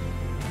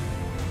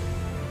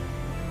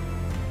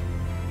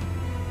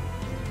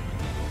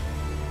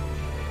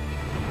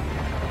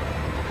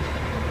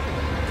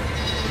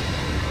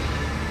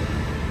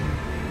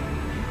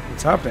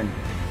 What's happening?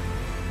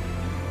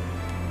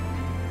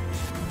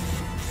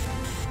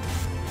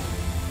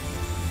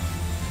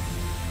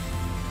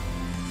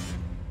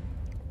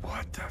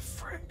 What the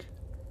frick?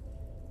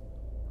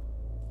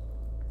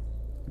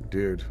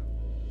 Dude.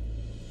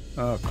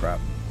 Oh, crap.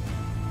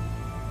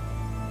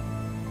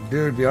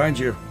 Dude, behind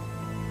you.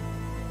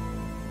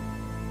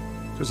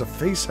 There's a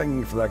face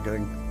hanging for that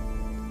thing.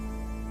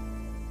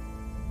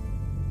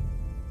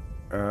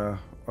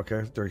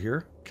 Okay, they're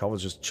here.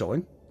 Kelvin's just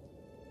chilling.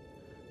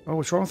 Oh,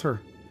 what's wrong with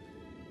her?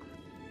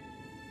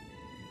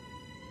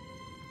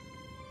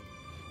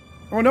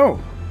 Oh, no!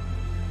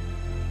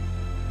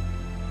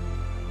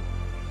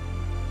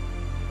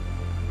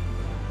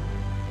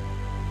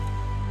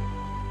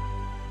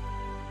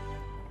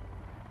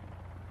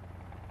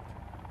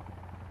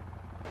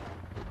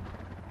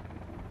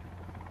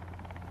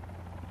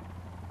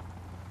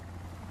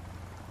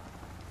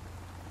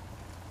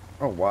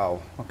 Oh,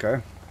 wow.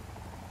 Okay.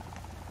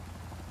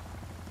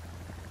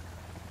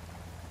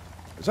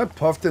 Is that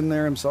Puffed in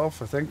there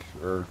himself, I think?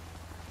 Or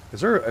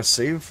is there a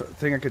save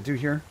thing I could do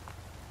here?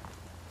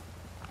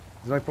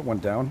 Did I put one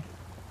down?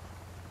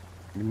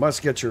 You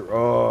must get your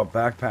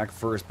backpack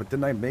first, but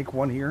didn't I make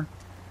one here?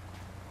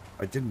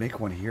 I did make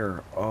one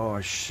here. Oh,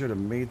 I should have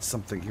made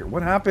something here.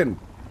 What happened?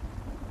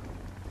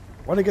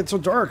 Why did it get so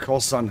dark all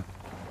of a sudden?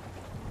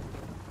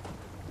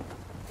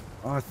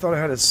 Oh, I thought I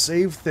had a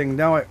save thing.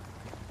 Now I...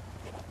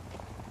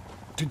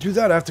 To do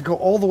that, I have to go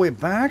all the way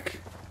back?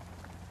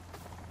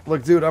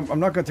 Look, dude, I'm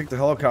not going to take the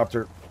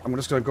helicopter. I'm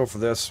just going to go for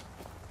this.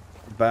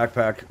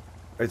 Backpack.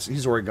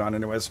 He's already gone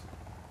anyways.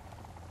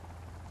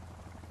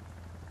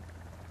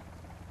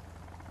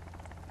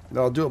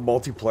 No, I'll do a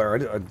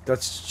multiplayer.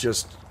 That's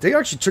just... They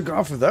actually took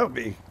off without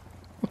me.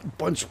 What a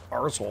bunch of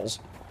arseholes.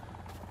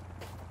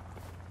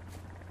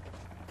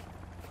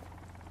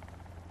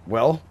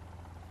 Well,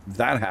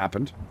 that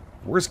happened.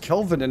 Where's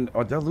Kelvin and...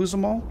 Oh, did I lose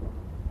them all?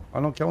 Oh,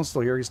 no, Kelvin's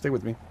still here. He stayed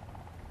with me.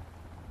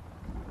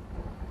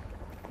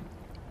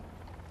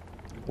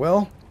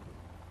 Well,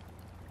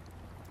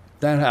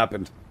 that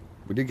happened.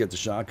 We did get the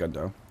shotgun,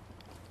 though.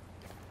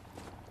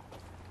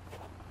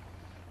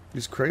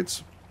 These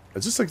crates?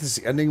 Is this like this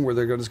ending where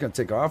they're just going to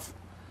take off?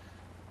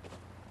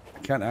 I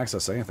can't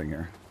access anything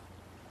here.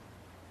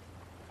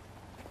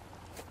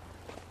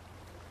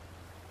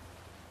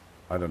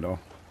 I don't know.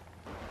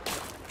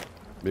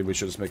 Maybe we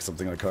should just make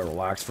something like kind of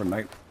relax for a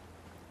night.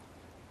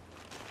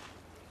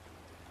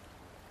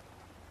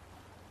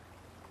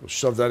 We'll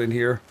shove that in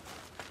here.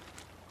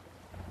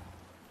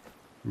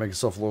 Make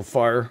yourself a little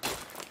fire.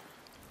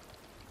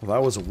 Well,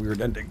 that was a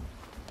weird ending.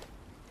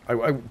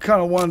 I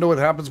kind of want to know what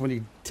happens when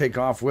you take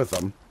off with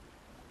them.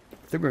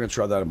 I think we're going to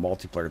try that in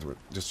multiplayer.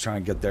 Just try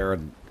and get there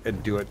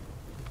and do it.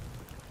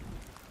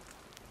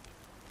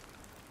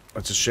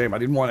 It's a shame. I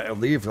didn't want to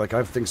leave. Like, I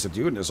have things to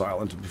do in this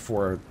island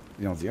before,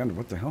 you know, the end.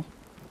 What the hell?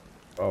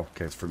 Oh,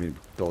 okay. It's for me to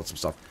build some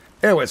stuff.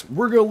 Anyways,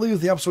 we're going to leave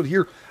the episode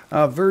here.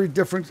 Very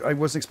different. I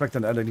wasn't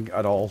expecting editing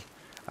at all.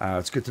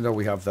 It's good to know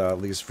we have the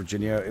Elise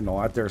Virginia and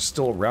all that there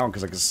still around,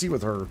 because I can see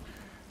with her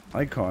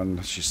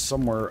icon, she's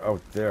somewhere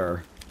out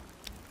there.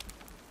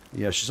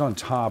 Yeah, she's on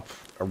top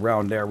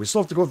around there. We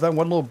still have to go with that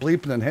one little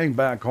bleep and then heading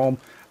back home.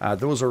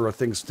 Those are our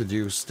things to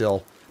do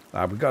still.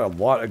 We've got a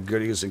lot of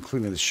goodies,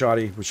 including the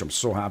shoddy, which I'm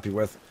so happy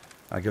with.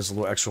 Gives a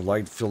little extra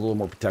light, feel a little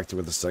more protected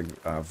with this thing.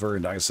 Very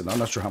nice, and I'm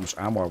not sure how much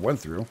ammo I went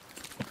through.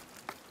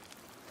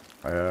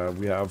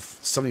 We have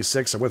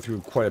 76. I went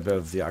through quite a bit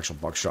of the actual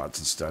buckshots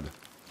instead.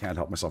 Can't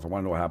help myself. I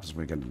want to know what happens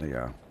when we get in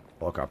the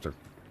helicopter.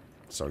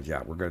 So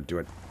yeah, we're going to do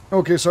it.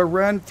 Okay, so I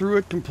ran through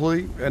it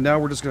completely, and now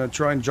we're just going to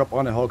try and jump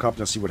on a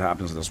helicopter and see what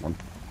happens in this one.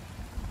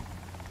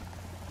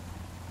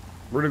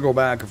 We're going to go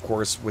back, of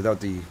course,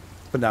 without the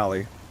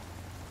finale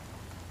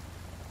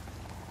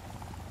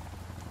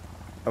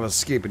of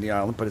escaping the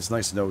island, but it's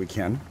nice to know we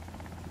can.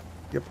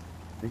 Yep,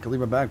 you can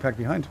leave my backpack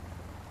behind.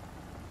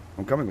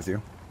 I'm coming with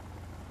you.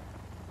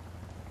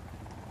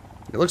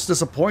 He looks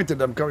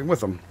disappointed I'm coming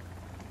with him.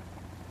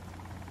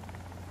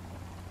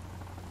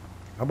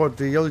 How about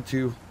the other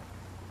two?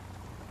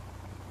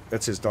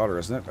 That's his daughter,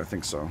 isn't it? I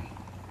think so.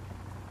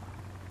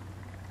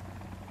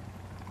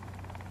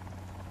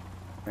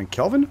 And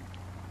Kelvin?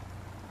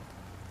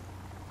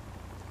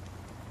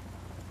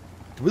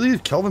 Did we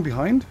leave Kelvin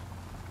behind?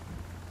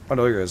 Oh,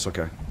 no, here he is.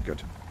 Okay,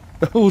 good.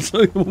 I was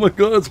like, oh my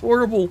god, it's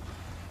horrible.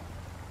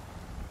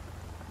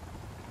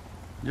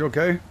 You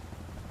okay?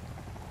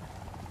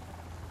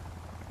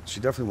 She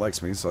definitely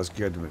likes me, so that's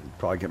good. We'll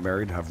probably get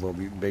married, have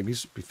little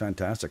babies. Be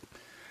fantastic.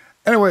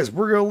 Anyways,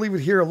 we're going to leave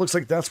it here. It looks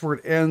like that's where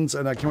it ends,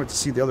 and I can't wait to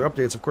see the other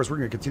updates. Of course, we're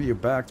going to continue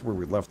back to where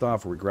we left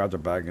off, where we grabbed our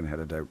bag and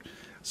headed out.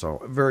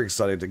 So, very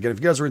excited. Again, if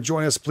you guys are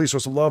enjoying us, please show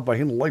some love by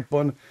hitting the like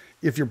button.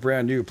 If you're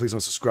brand new, please don't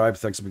subscribe.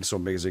 Thanks for being so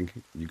amazing.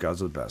 You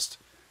guys are the best.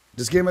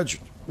 This is GameEdged,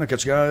 and I'll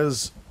catch you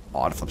guys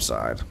on the flip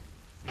side.